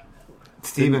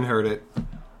 Steven heard it.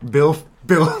 Bill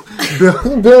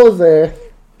was there.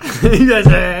 You guys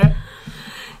are.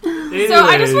 So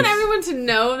I just want everyone to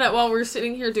know that while we're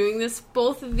sitting here doing this,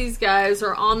 both of these guys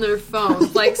are on their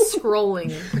phones, like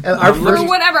scrolling. And our Or first,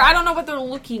 whatever. I don't know what they're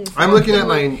looking for. I'm looking at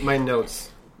my notes.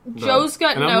 Joe's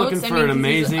got And I'm notes. looking for an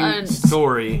amazing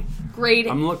story. grade.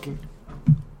 I'm looking.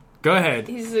 Go ahead.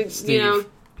 He's a, Steve.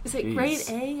 is it Jeez. grade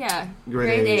A? Yeah.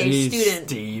 Grade A. Jeez, student.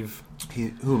 Steve.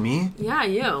 Who, me? Yeah,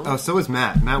 you. Oh, so is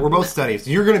Matt. Matt, we're both studies.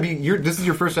 You're going to be... This is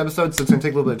your first episode, so it's going to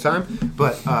take a little bit of time.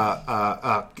 But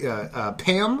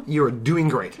Pam, you are doing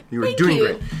great. You are Thank doing you.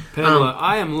 great. Pamela,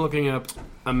 I am looking up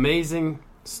amazing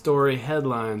story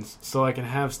headlines so I can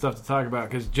have stuff to talk about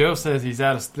because Joe says he's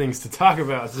out of things to talk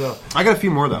about. So I got a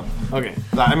few more, though. okay,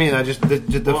 I mean,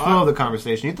 the flow of the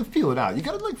conversation, you have to feel it out. You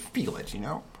got to, feel it, you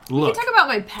know? We look. talk about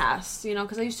my past,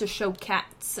 because I used to show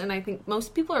cats, and I think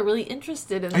most people are really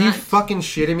interested in Are you that. fucking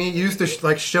shitting me? You used to,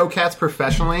 show cats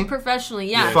professionally? Professionally,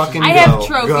 yeah. Fucking I go. have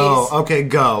trophies. Go. Okay,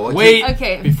 go. Wait.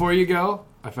 Okay. Before you go,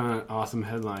 I found an awesome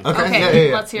headline. Okay. Okay,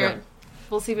 Yeah. let's hear Yeah. it.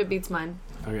 We'll see if it beats mine.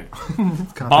 Okay.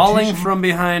 Competition. Balling from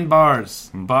behind bars.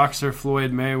 Boxer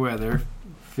Floyd Mayweather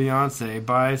fiance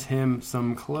buys him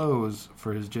some clothes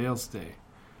for his jail stay.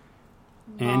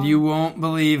 And you won't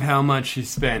believe how much she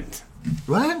spent.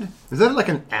 What? Is that like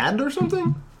an ad or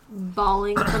something?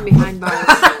 Balling from behind bars.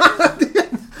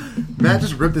 Matt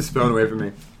just ripped his phone away from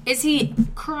me. Is he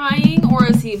crying or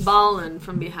is he bawling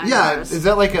from behind Yeah, bars? is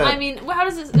that like a... I mean, how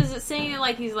does it? Is it saying it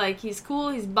like he's cool?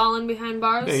 He's bawling behind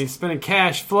bars. Yeah, he's spending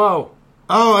cash flow.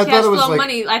 Oh, I Cash thought it was flow like...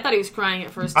 money. I thought he was crying at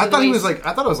first. I too, thought but it he's-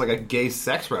 was like a gay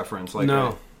sex reference. Like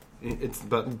No. it's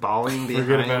bawling behind...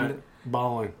 Forget about it.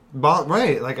 Bawling.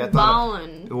 Right, like I thought...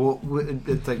 bawling. Well,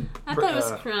 it's like... I thought it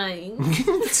was crying.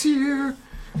 It's here.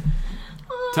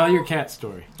 Tell your cat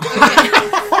story.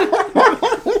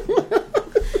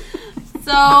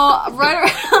 So,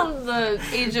 right around the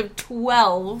age of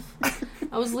 12,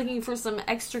 I was looking for some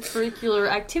extracurricular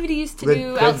activities to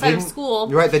do outside of didn't- school.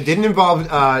 You're right, that didn't involve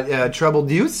troubled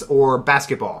use or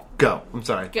basketball. Go. I'm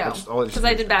sorry. Go, because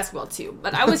I did basketball too,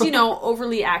 but I was,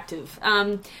 overly active.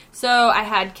 So I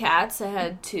had cats. I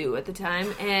had 2 at the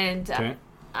time, and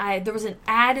Okay. there was an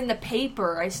ad in the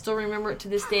paper. I still remember it to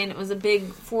this day, and it was a big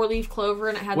 4-leaf clover,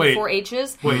 and it had Wait. the 4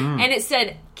 H's, Wait. and it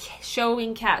said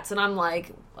 "showing cats," and I'm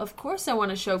like, of course I want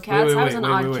to show cats. I was an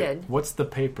odd kid. What's the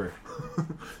paper?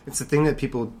 It's the thing that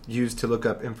people use to look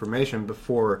up information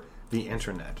before the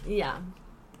internet. Yeah,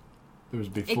 There was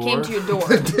it before. came to your door.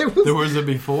 There was a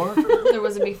before. There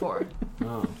was a before,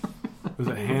 Oh, was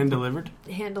it hand delivered?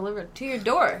 hand delivered to your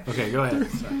door. Okay, go ahead.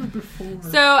 Sorry.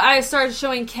 So I started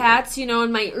showing cats,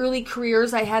 in my early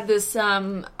careers. I had this,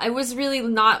 I was really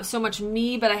not so much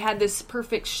me, but I had this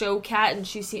perfect show cat, and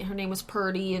her name was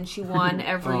Purdy, and she won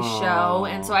every show.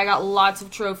 And so I got lots of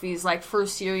trophies. Like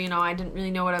first year, I didn't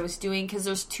really know what I was doing, because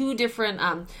there's 2 different,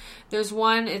 there's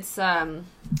one, it's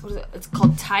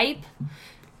called Type,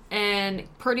 and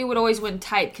Purdy would always win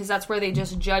Type, because that's where they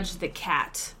just judge the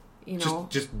cat.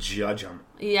 Just judge them.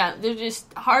 Yeah, they're just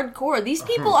hardcore. These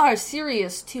people are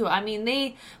serious too. I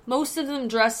mean, most of them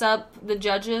dress up. The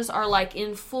judges are like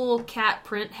in full cat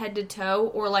print head to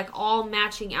toe, or like all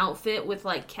matching outfit with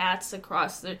like cats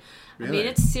across the. Really? I mean,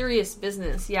 it's serious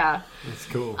business. Yeah. That's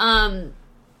cool. And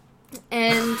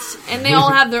they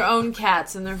all have their own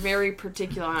cats, and they're very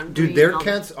particular on. Do breed their and all.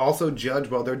 cats also judge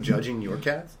while they're judging your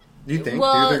cats? Do you think?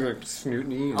 Well- Do you think they're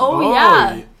snooty? and- Oh,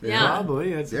 yeah. yeah.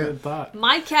 Probably. That's Yeah. a good thought.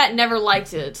 My cat never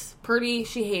liked it. Purdy,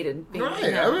 she hated being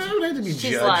Right, I would like to be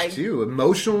She's judged like- too,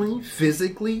 emotionally,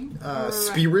 physically,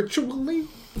 spiritually,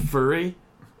 Furry.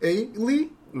 Lee, Lee?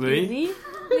 Lady?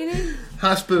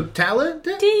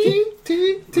 hospitality.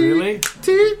 Really?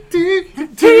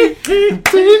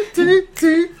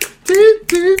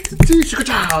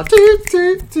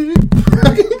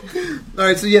 All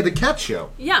right, so yeah, the cat show.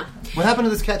 Yeah. What happened to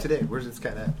this cat today? Where's this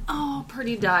cat at? Oh,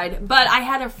 Purdy died. But I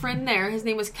had a friend there. His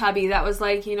name was Cubby. That was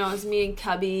like, it was me and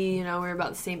Cubby. We were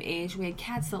about the same age. We had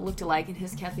cats that looked alike, and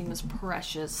his cat's name was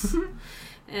Precious.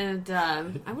 And I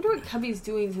wonder what Cubby's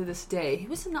doing to this day. He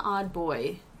was an odd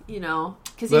boy,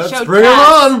 because he Let's showed bring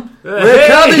cats. him on.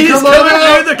 Cubby, he's come on coming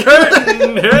out. through the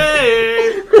curtain.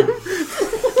 Hey!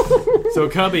 So,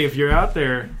 Cubby, if you're out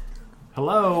there,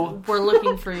 hello. We're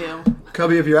looking for you.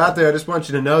 Cubby, if you're out there, I just want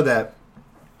you to know that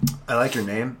I like your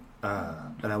name,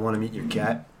 and I want to meet your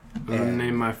cat. I'm going to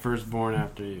name my firstborn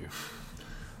after you.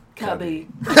 Cubby.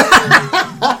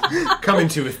 Coming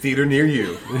to a theater near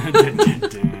you.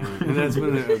 And that's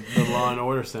when the Law and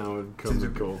Order sound would come to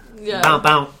cool. Yeah. Bow,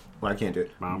 bow. Well, I can't do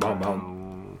it. Bow,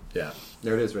 bow. Yeah,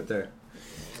 there it is, right there.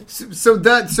 So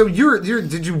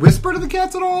did you whisper to the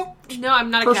cats at all? No, I'm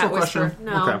not a Personal cat whisperer. question.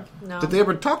 No. Okay. No. Did they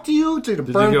ever talk to you to you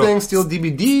burn go- things, steal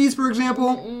DVDs, for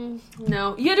example?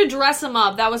 No. You had to dress them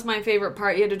up. That was my favorite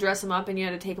part. You had to dress them up, and you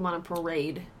had to take them on a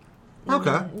parade.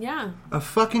 Okay. Yeah. A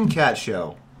fucking cat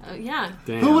show. Yeah.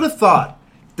 Damn. Who would have thought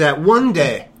that one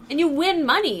day? And you win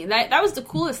money. That was the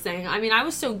coolest thing. I mean, I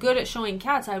was so good at showing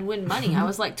cats, I'd win money. I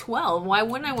was like 12. Why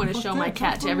wouldn't I want to show my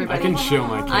cat to I everybody? can show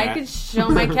my cat. I could show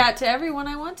my cat to everyone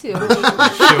I want to. Show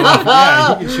off,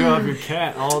 yeah, you can show off your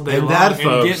cat all day And long that, and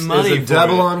folks, get money is a for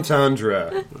double it.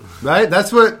 entendre. Right?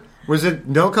 That's what... Was it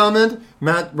no comment?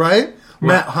 Matt, right?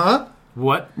 Matt, huh?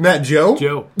 What? Matt, Joe?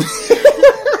 Joe.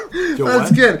 Joe That's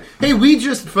what? good. Hey, we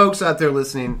just... Folks out there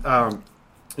listening,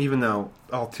 even though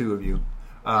all 2 of you...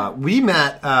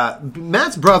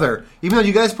 Matt's brother, even though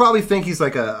you guys probably think he's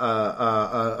like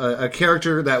a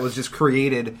character that was just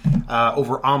created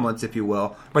over omelets, if you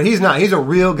will, but he's not. He's a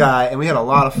real guy, and we had a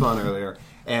lot of fun earlier.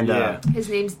 And Yeah. His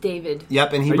name's David.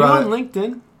 yep, and he Are you brought. on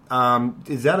LinkedIn?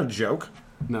 Is that a joke?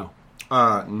 No.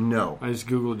 No. I just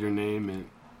Googled your name and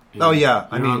Oh yeah,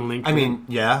 You're on LinkedIn? I mean,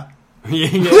 yeah. yeah.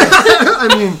 I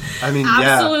mean, yeah.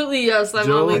 Absolutely, yes. I'm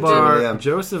Joe on LinkedIn. Labar, Yeah.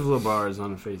 Joseph Labar is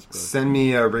on Facebook. Send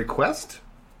me a request.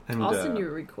 And, I'll send you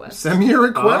a request. Send me a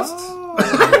request. Oh,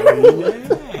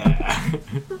 yeah.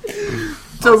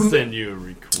 So I'll send you a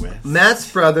request.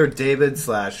 Matt's brother David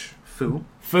 / Foo.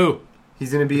 Foo.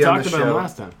 He's going to be We on talked the about him show.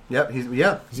 last time. Yep, he's He's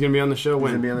going to be on the show going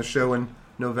to when? be on the show in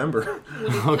November.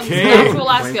 Okay. Back to When he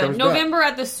Alaska. comes November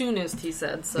at the soonest, he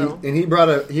said. So And he brought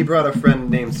a friend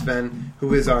named Sven,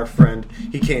 who is our friend.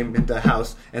 He came into the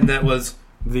house, and that was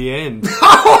The end.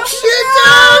 oh shit!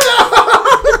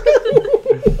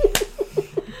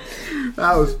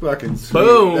 That was fucking sweet.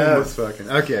 Boom. That was fucking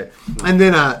okay. And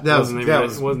then that wasn't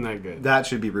was that good. that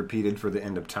should be repeated for the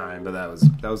end of time. But that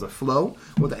was a flow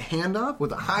with a handoff,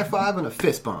 with a high five and a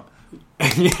fist bump.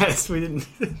 Yes, we didn't.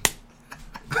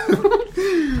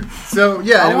 So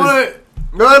yeah, I it want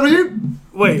was. to.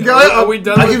 Wait, Go are, ahead. are we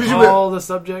done I'll with give you all the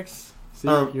subjects? See,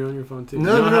 Um, you're on your phone too.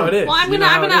 no, You know no, how no. it is. well, I'm You know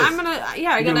how it is. I You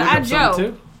gotta gonna add look up something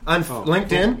Joe. too? On Oh.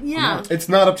 LinkedIn. Yeah, It's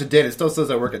not up to date. It still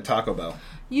says I work at Taco Bell.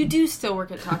 you do still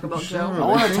work at Taco Bell, Sure. Joe. I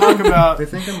want to talk about. They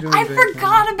think I'm doing. I big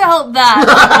forgot about that.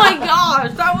 Oh my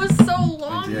gosh, that was so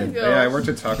long things. ago. Yeah, I worked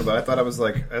at Taco Bell. I thought I was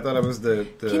the.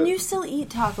 Can you still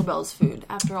eat Taco Bell's food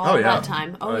after all Oh of yeah. that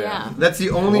time? Oh, yeah. That's the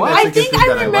only What? I Mexican think food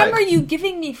that I remember like. you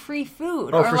giving me free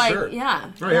food. Oh, or for like, sure. yeah.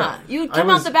 Oh, yeah. You would I come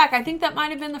was- out the back. I think that might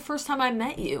have been the first time I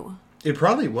met you. It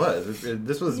probably was.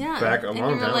 This was Yeah. back a and long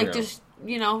you were time like ago. just,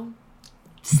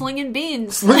 slinging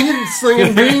beans.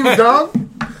 Slinging beans, dog.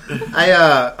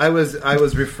 I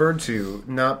was referred to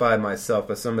not by myself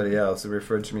but somebody else. It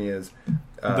referred to me as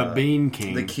The Bean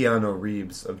King. the Keanu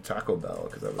Reeves of Taco Bell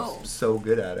because I was Oh. so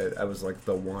good at it. I was like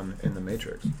the one in the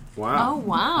Matrix. Wow. Oh,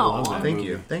 wow. I love that Thank movie.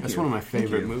 you. Thank That's you. one of my Thank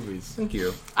favorite you. movies. Thank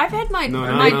you. I've had my, No,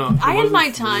 my no. I It had my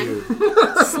wasn't for time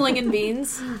you. slinging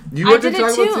beans. You I worked did at it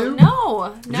Taco too. Bell too?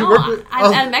 No, you no. work with- I'm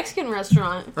oh. at a Mexican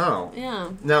restaurant. Oh. Yeah.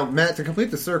 Now, Matt, to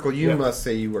complete the circle, you Yeah. must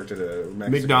say you worked at a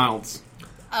Mexican. McDonald's.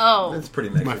 Oh. That's pretty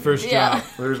Mexican. My first Yeah. job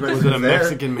There's was Mexicans at a there.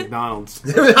 Mexican McDonald's.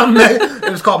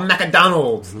 It was called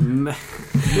McDonald's.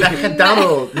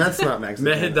 McDonald's. That's not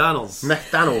Mexican. McDonald's.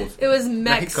 McDonald's. It was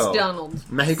Mexico. McDonald's.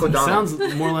 Mexico Donald's.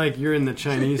 Sounds more like you're in the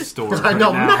Chinese store. I right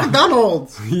know, now.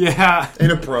 McDonald's. Yeah.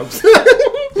 Inappropriate.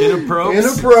 Inappropriate.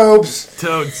 Inappropriate.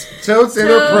 Toads. Totes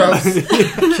inappropriate.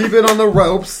 Keep it on the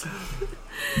ropes.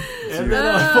 And then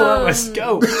I'll pull out my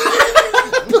scope.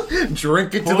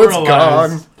 Drink it till it's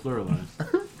gone. Pluralize.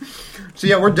 So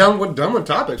yeah, we're done. We're done with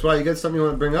topics. Wow, you got something you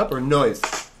want to bring up or noise?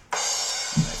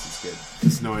 Nice, it's good.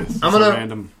 It's noise. I'm It's gonna-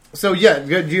 random. So yeah,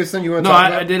 good. Do you have something you want to No, talk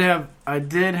about? I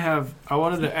did have. I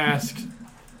wanted to ask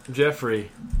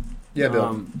Jeffrey. Yeah,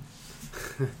 Bill.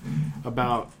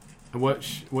 About what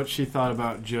she thought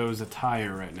about Joe's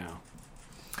attire right now.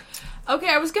 Okay,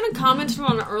 I was going to comment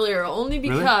on it earlier only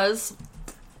Really? because,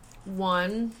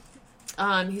 one,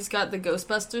 he's got the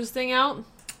Ghostbusters thing out.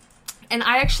 And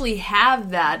I actually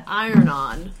have that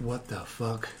iron-on. What the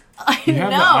fuck? I You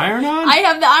have know. the iron-on? I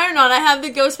have the iron-on. I have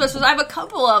the Ghostbusters. I have a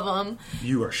couple of them.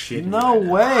 You are shitting. No right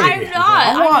now. way. I'm not.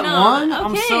 I want I'm not. one.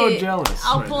 I'm so Okay. jealous.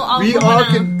 I'll right pull. now. I'll We pull all one out.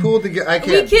 can pull together. I We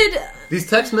can't. could. These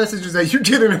text messages that you're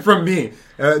getting are from me.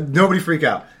 Nobody freak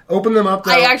out. Open them up.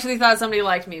 Though. I actually thought somebody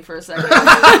liked me for a second.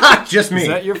 just me. Is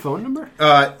that your phone number?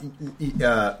 Is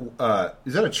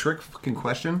that a trick fucking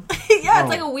question? Yeah, it's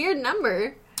like a weird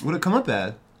number. Would it come up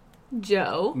as?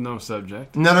 Joe. No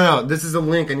subject. No. This is a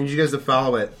link. I need you guys to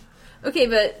follow it. Okay,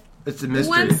 but It's a mystery.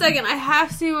 1 second. I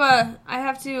have to.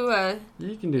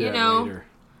 You can do You that know, later.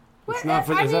 What? It's not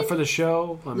for, I is that mean- for the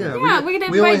show? I mean, Yeah, we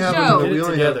can we only invite have Joe. we Get it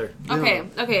only together.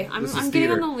 have- Okay. I'm This is getting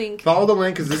theater. on the link. Follow the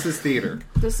link because this is theater.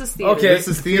 This is theater. Okay. This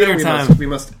is theater. Theater We time. must, we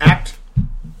must act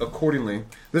accordingly.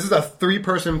 This is a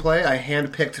 3-person play. I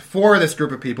handpicked for this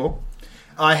group of people.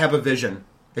 I have a vision,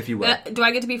 if you will. Do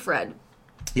I get to be Fred?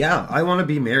 Yeah, I want to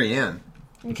be Mary Ann.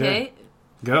 Okay.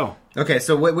 Go. Okay,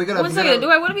 so we gotta. 1 second. Do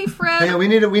I want to be Fred? Hang on, we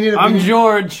need I'm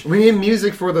George. We need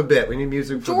music for the bit. We need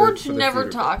music. George for the never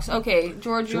theater. talks. Okay,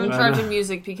 George, you're in George- charge of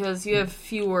music because you have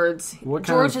few words. What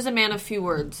kind George of- is a man of few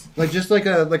words. Like just like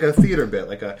a theater bit,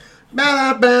 like a.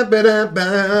 Ba, ba, ba, da,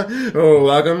 ba. Oh,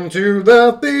 welcome to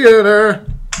the theater.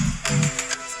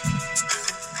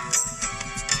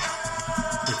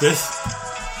 Like this.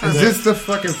 Is this the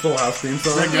fucking Full House theme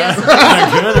song? Yes, Is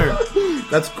that good or?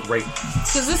 That's great.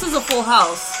 because this is a full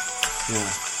house, Yeah.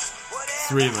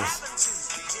 3 of us.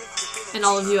 and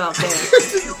all of you out there.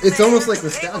 It's almost like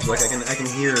nostalgia. Like I can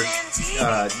hear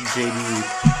JD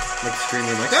like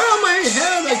screaming like, "Oh my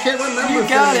head! I can't remember." You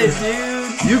got it,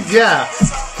 things." dude. Yeah,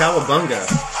 cowabunga.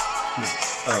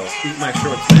 Oh, eat my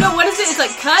shorts. No, what is it? It's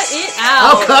like cut it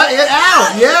out. Oh, cut it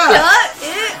out! Yeah, Cut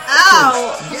it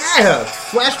out. yeah.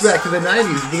 Flashback to the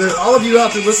 '90s. But all of you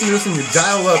out there listening to this in your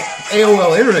dial-up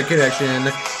AOL internet connection,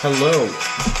 hello.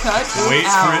 Cut it Wait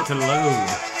out. for it to load.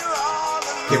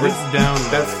 Okay, It's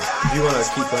downloaded. That's. Do you want to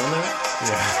keep on that?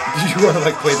 Yeah. Do you want to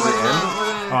like play to the end? We're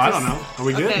gonna Oh, I don't know. Are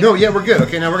we good? Okay. No, yeah, we're good.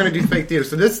 Okay, now we're gonna do fake theater.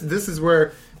 So this is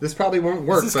where this probably won't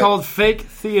work. This is but called fake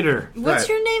theater. What's Right.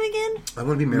 your name again? I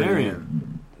want to be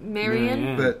Marianne.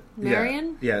 Marion? But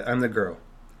Marion? Yeah, I'm the girl.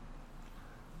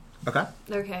 Okay.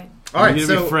 Okay. All right. Are you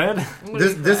gonna So be Fred? I'm gonna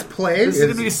this be this Fred. play This is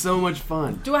is gonna be so much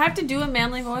fun. Do I have to do a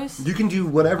manly voice? you can do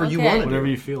whatever you Okay. want. Whatever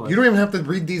you feel like. You don't even have to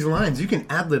read these lines. You can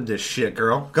ad lib this shit,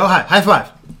 girl. Go high. High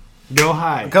five. Go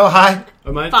high. Go high.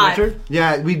 Am I Five. my turn?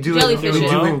 Yeah, we do Jellyfish it. We it.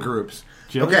 do it in groups.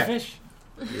 Jellyfish?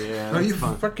 Yeah, How that's do you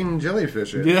fun. fucking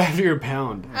jellyfish it? Do that after your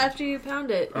pound. After you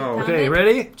pound it. Oh. Pound Okay, it,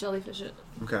 ready? Jellyfish it.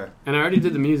 Okay. And I already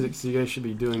did the music, so you guys should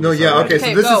be doing No, this yeah, already. okay. So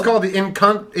Okay, this go. is called the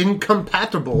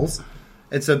Incompatibles.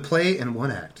 It's a play in one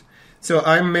act. So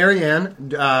I'm Marianne,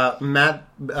 Matt,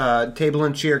 table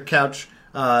and chair, couch,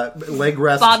 leg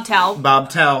rest. Bob Towel. Bob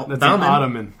Towel. That's Bauman. an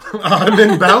ottoman.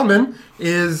 Ottoman Bauman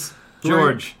is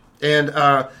George. And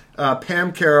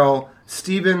Pam Carroll,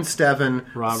 Stephen, Steven,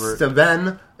 Robert.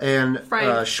 Steven, and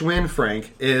Frank. Schwinn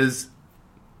Frank is...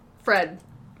 Fred.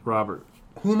 Robert.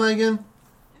 Who am I again?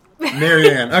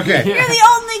 Marianne. Okay. You're the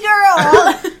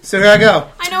only girl! So here I go.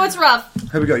 I know it's rough.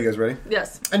 Here we go. You guys ready?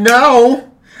 Yes.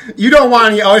 No! You don't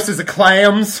want any oysters or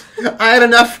clams. I had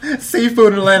enough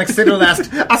seafood in Atlantic City last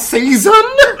season.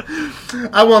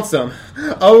 I want some.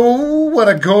 Oh, what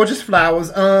a gorgeous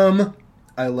flowers.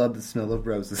 I love the smell of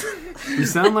roses. You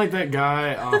sound like that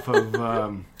guy off of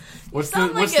what's the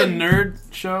sound like what's the a- nerd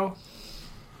show?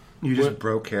 You just What?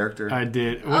 broke character. I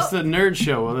did. What's Oh. the nerd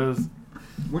show? Well, there's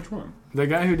Which one? the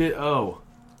guy who did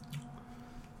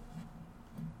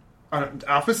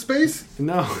Office Space?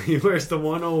 No, he wears the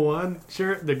 101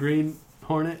 shirt, the Green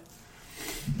Hornet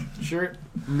shirt.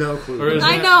 No clue. Or is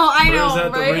I that- know, or is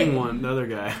that right? the ring one? The other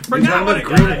guy. You talking about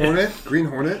Green Hornet? Green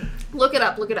Hornet? Look it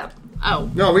up, look it up. Oh.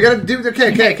 No, we gotta do...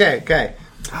 Okay.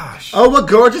 Gosh. Oh, what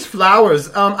gorgeous flowers.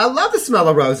 I love the smell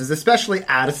of roses, especially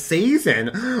out of season.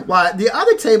 Why, the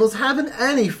other tables haven't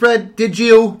any. Fred, did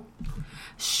you?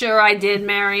 Sure I did,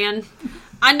 Marion.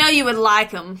 I know you would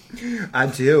like them. I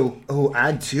do. Oh,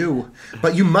 I do.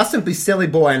 But you mustn't be silly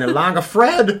boy any longer,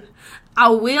 Fred. I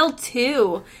will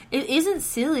too. It isn't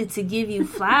silly to give you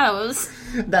flowers.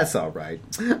 That's all right.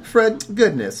 Fred,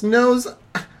 goodness knows,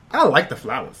 I like the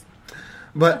flowers.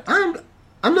 But I'm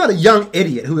not a young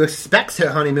idiot who expects her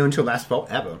honeymoon to last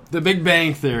forever. The Big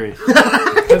Bang Theory.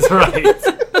 That's right.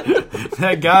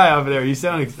 That guy over there, you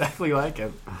sound exactly like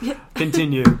him.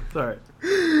 Continue. Sorry.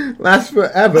 Last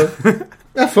forever?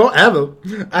 Not forever.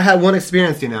 I had one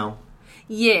experience, you know.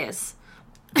 Yes.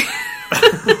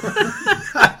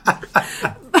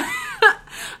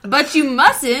 But you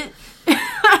mustn't.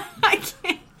 I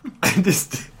can't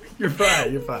You're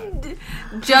fine.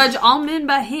 judge all men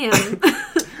by him.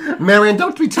 Marion,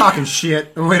 don't be talking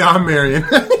shit. Wait, I'm Marion.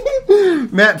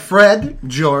 Matt, Fred,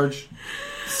 George,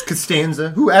 Costanza,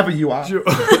 whoever you are.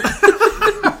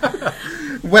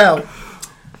 Well,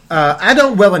 I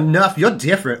don't well enough. You're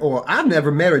different, or I've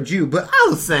never married you, but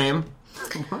all the same.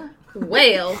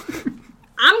 Well,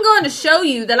 I'm going to show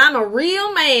you that I'm a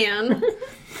real man.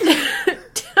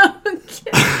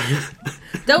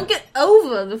 Don't get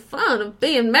over the fun of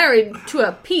being married to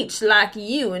a peach like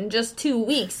you in just 2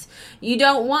 weeks. You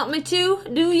don't want me to,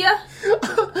 do ya?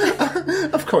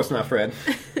 Of course not, Fred.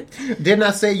 Didn't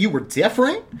I say you were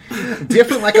different?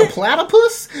 Different like a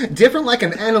platypus? Different like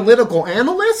an analytical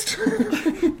analyst?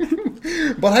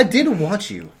 But I did want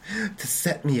you to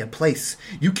set me a place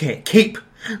you can't keep,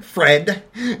 Fred.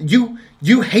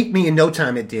 You hate me in no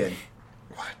time it did.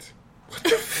 What? What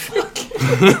the fuck?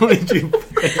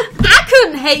 I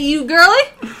couldn't hate you, girlie.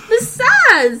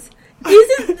 Besides,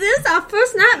 isn't this our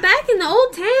first night back in the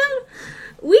old town?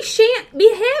 We shan't be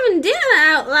having dinner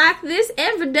out like this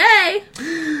every day.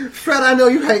 Fred, I know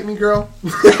you hate me, girl.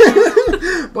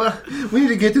 But we need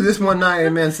to get through this one night,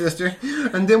 amen, sister.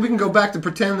 And then we can go back to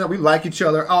pretend that we like each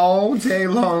other all day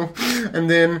long. And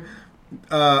then,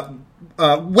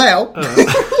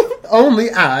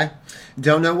 only I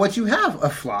don't know what you have. A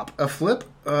flop, a flip,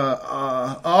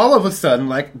 all of a sudden,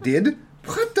 like, did?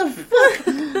 What the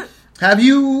fuck? Have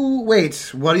you,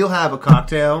 wait, what do you have, a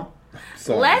cocktail?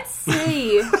 Sorry. Let's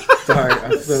see. Sorry,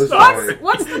 I'm so sorry.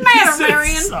 What's the matter,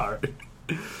 Marion? Sorry.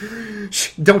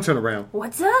 Shh, don't turn around.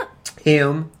 What's up?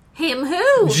 Him. Him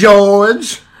who?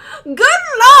 George. Good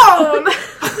Lord!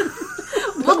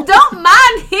 Well, don't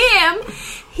mind him.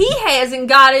 He hasn't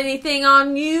got anything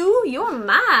on you. You're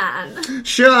mine.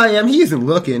 Sure I am. He isn't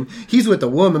looking. He's with a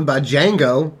woman by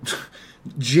Django.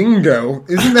 Jingo.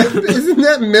 Isn't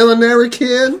that millinery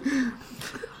kid?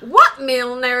 What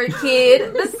millinery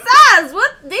kid? Besides,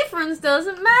 what difference does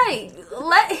it make?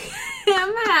 him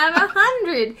have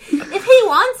 100. If he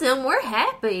wants them, we're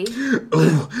happy.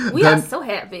 Ooh, We are so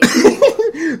happy.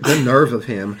 the nerve of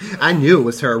him. I knew it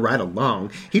was her right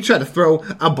along. He tried to throw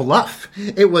a bluff.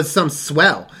 It was some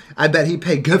swell. I bet he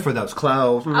paid good for those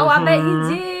clothes. Oh, I bet he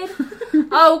did.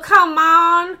 Oh, come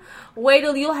on. Wait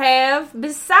till you'll have.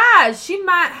 Besides, she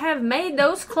might have made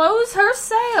those clothes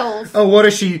herself. Oh, what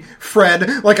is she,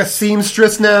 Fred? Like a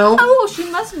seamstress now? Oh, she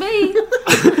must be.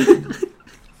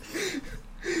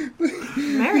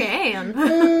 Mary Ann.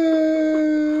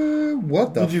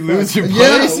 What the Did you fuck? lose your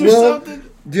Yes, place or well, something?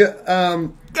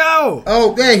 Go!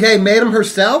 Oh, hey, made him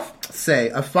herself? Say,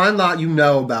 a fine lot you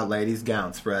know about ladies'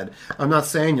 gowns, Fred. I'm not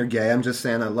saying you're gay, I'm just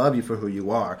saying I love you for who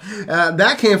you are.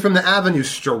 That came from the Avenue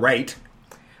straight.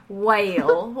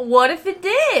 Well, what if it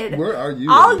did? Where are you?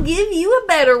 I'll give you a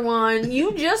better one.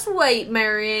 You just wait,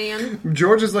 Marianne.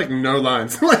 George is like no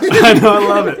lines. I know, I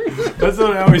love it. That's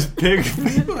what I always pick.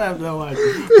 People have no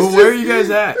idea. But where are you guys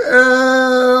at?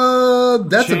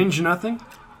 That's Change nothing?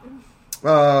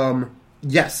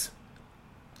 yes.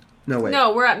 No, wait.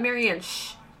 No, we're at Marianne.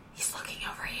 Shh. He's looking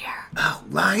over here. Oh,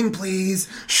 line, please.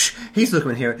 Shh. He's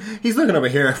looking here. He's looking over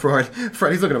here, Fred.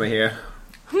 Fred, he's looking over here.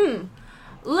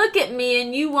 Look at me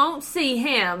and you won't see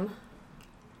him.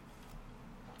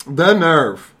 The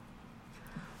nerve.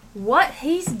 What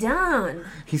he's done.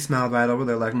 He smiled right over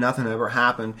there like nothing ever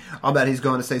happened. I'll bet he's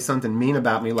going to say something mean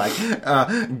about me, like,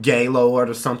 gay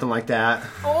lord or something like that.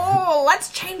 Oh,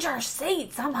 let's change our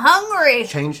seats. I'm hungry.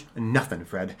 Change nothing,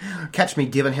 Fred. Catch me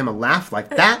giving him a laugh like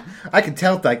that. I could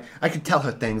tell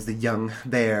her things, the young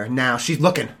there. Now she's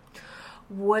looking.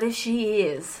 What if she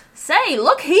is? Say,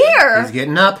 look here. He's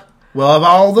getting up. Well, of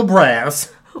all the brass.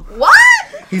 What?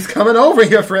 He's coming over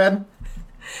here, Fred.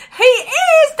 He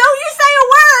is. Don't you say a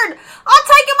word. I'll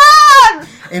take him on.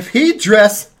 If he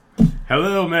dress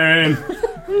Hello, Marion.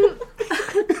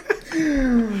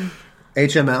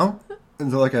 HML,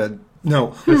 is it like a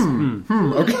no?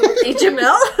 Okay.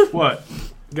 HML? What?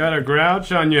 Got a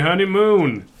grouch on your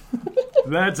honeymoon?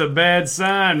 That's a bad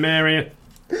sign, Marion.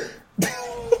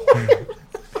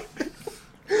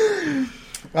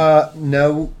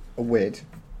 No, wait.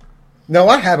 No,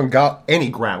 I haven't got any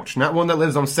grouch. Not one that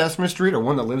lives on Sesame Street or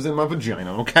one that lives in my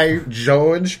vagina, okay,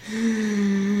 George?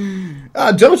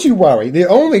 Don't you worry. The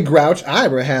only grouch I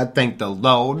ever had, thank the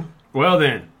Lord. Well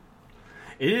then,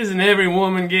 it isn't every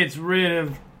woman gets rid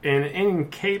of an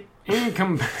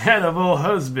incompatible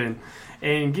husband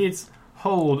and gets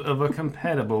hold of a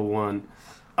compatible one,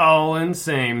 all in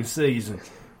same season.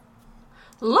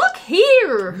 Look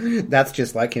here. That's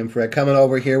just like him, Fred, coming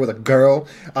over here with a girl,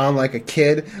 on like a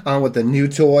kid, on with a new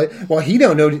toy. Well, he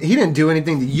didn't do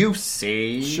anything to you,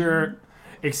 see? Sure,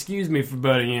 excuse me for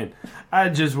butting in. I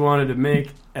just wanted to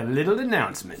make a little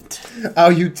announcement. Oh,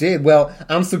 you did? Well,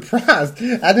 I'm surprised.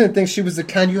 I didn't think she was the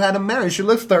kind you had to marry. She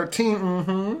looks 13.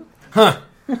 Mm-hmm. Huh.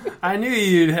 I knew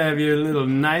you'd have your little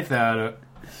knife out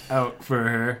for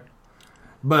her.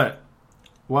 But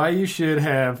why you should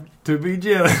have to be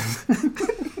jealous.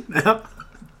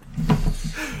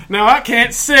 Now I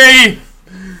can't see.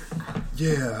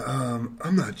 Yeah,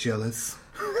 I'm not jealous.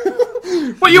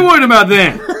 What you worried about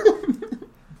then?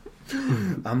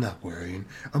 I'm not worrying.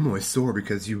 I'm always sore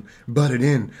because you butted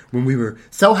in when we were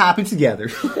so happy together.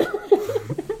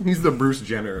 He's the Bruce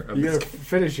Jenner of You this. gotta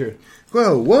finish her.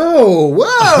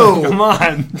 Whoa! Come on.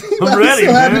 I'm I'm ready,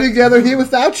 so happy man. together here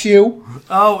without you.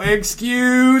 Oh,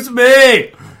 excuse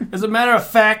me. As a matter of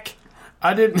fact,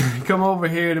 I didn't come over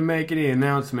here to make any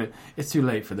announcement. It's too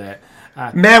late for that.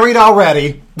 Married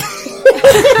already.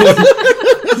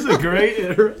 This is a great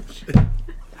interruption.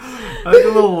 I like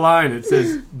the little line. It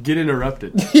says, get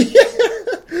interrupted.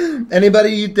 Anybody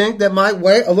you think that might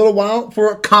wait a little while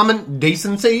for common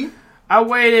decency? I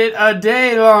waited a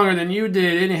day longer than you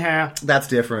did anyhow. That's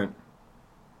different.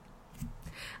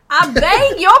 I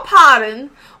beg your pardon.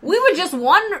 We were just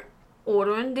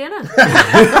ordering dinner.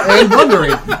 And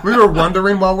wondering. We were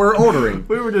wondering while we were ordering.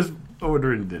 We were just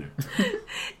ordering dinner.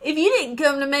 If you didn't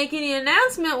come to make any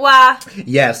announcement, why?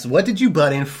 Yes, what did you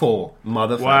butt in for,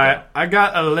 motherfucker? Why, I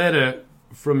got a letter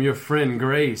from your friend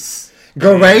Grace.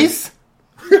 Grace?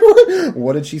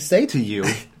 What did she say to you?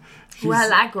 Well, I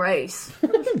like Grace.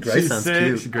 Grace sounds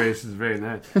cute. Grace is very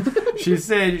nice. She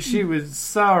said she was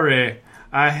sorry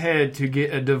I had to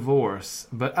get a divorce,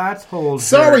 but I told her...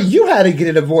 Sorry, you had to get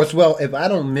a divorce. Well, if I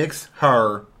don't mix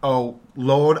her, oh,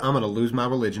 Lord, I'm going to lose my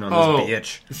religion on this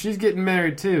bitch. She's getting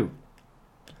married too.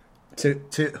 To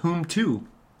whom to?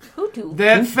 Who to?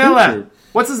 That fella. to?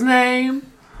 What's his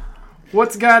name?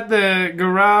 What's got the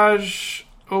garage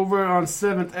over on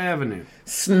 7th Avenue?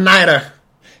 Snyder.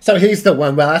 So he's the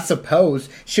one. Well, I suppose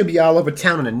she'll be all over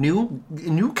town in a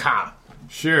new car.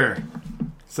 Sure.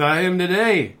 Saw him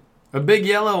today. A big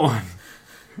yellow one.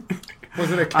 Was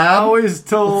it a I cab?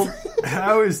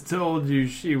 always told you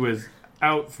she was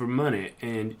out for money,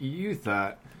 and you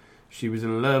thought she was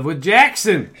in love with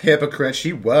Jackson. Hypocrite,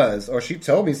 she was. Or she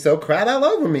told me so, cried all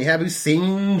over me. Have you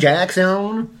seen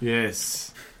Jackson?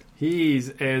 Yes. He's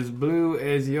as blue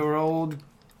as your old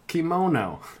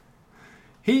kimono.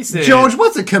 He said... George,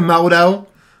 what's a Komodo?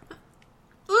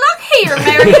 Look here,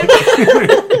 Marion.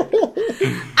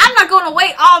 I'm not going to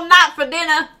wait all night for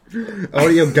dinner. Oh,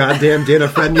 you goddamn dinner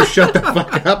friend, you shut the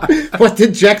fuck up. What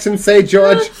did Jackson say,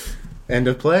 George? End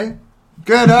of play?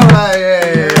 Good, alright.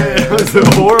 That was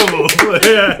horrible.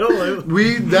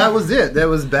 That was it. That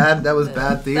was bad. That was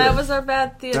bad theater. That was our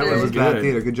bad theater. That was bad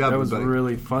theater. Good job, That was everybody.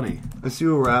 really funny. Let's see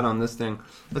where we're at on this thing.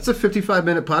 That's a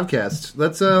 55-minute podcast.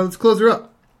 Let's close her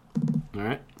up. All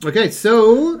right. Okay,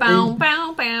 so Bow,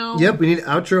 bow, bow. yep, we need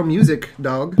outro music,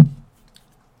 dog.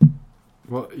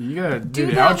 Well, you gotta do, Do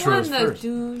the that outros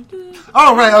one, first.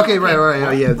 Oh, right, okay, right,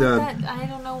 yeah, yeah. What's that? I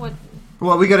don't know what.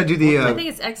 Well, we got to do the. I think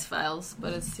it's X-Files,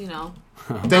 but it's, Thank not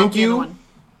the other you, one.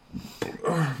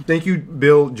 thank you,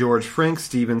 Bill, George, Frank,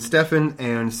 Steven, Stefan,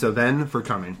 and Saven for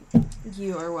coming.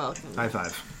 You are welcome. High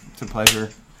five. It's a pleasure,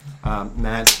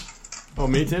 Matt. Oh,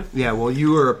 me too? Yeah, well,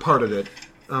 you were a part of it.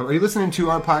 Are you listening to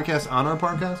our podcast on our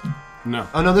podcast? No.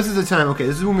 Oh no, this is the time. Okay,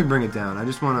 this is when we bring it down. I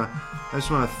just wanna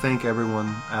thank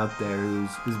everyone out there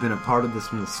who's been a part of this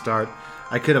from the start.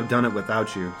 I could have done it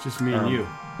without you. Just me and you.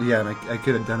 Yeah, and I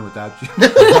could have done it without you.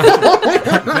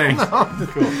 Thanks.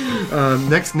 Cool.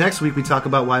 Next week we talk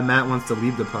about why Matt wants to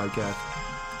leave the podcast.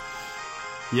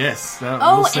 Yes.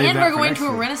 Oh, we'll save and that we're for going next to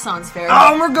a week. Renaissance fair.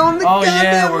 Oh, we're going to. Oh, yeah,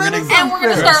 goddamn we're gonna Renaissance And we're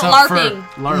gonna Fair. start Dress up LARPing.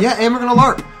 for LARP. Yeah, and we're gonna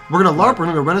LARP. We're gonna LARP. We're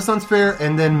gonna go Renaissance Fair,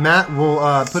 and then Matt will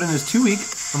put in his 2 week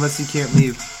unless he can't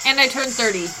leave. And I turned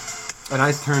 30. And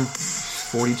I turned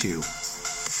 42.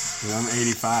 Yeah, I'm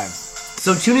 85.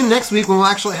 So tune in next week when we'll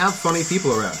actually have funny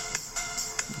people around.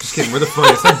 Just kidding, we're the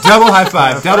funniest. A double high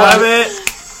five. Double high five.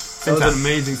 That was an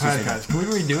amazing podcast. Can we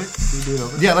redo it? Can we do it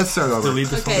over? Yeah, let's start over. Delete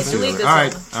this Okay, whole thing. delete this All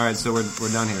right, one. all right. So we're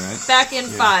done here, right? Back in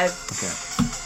 5. Okay.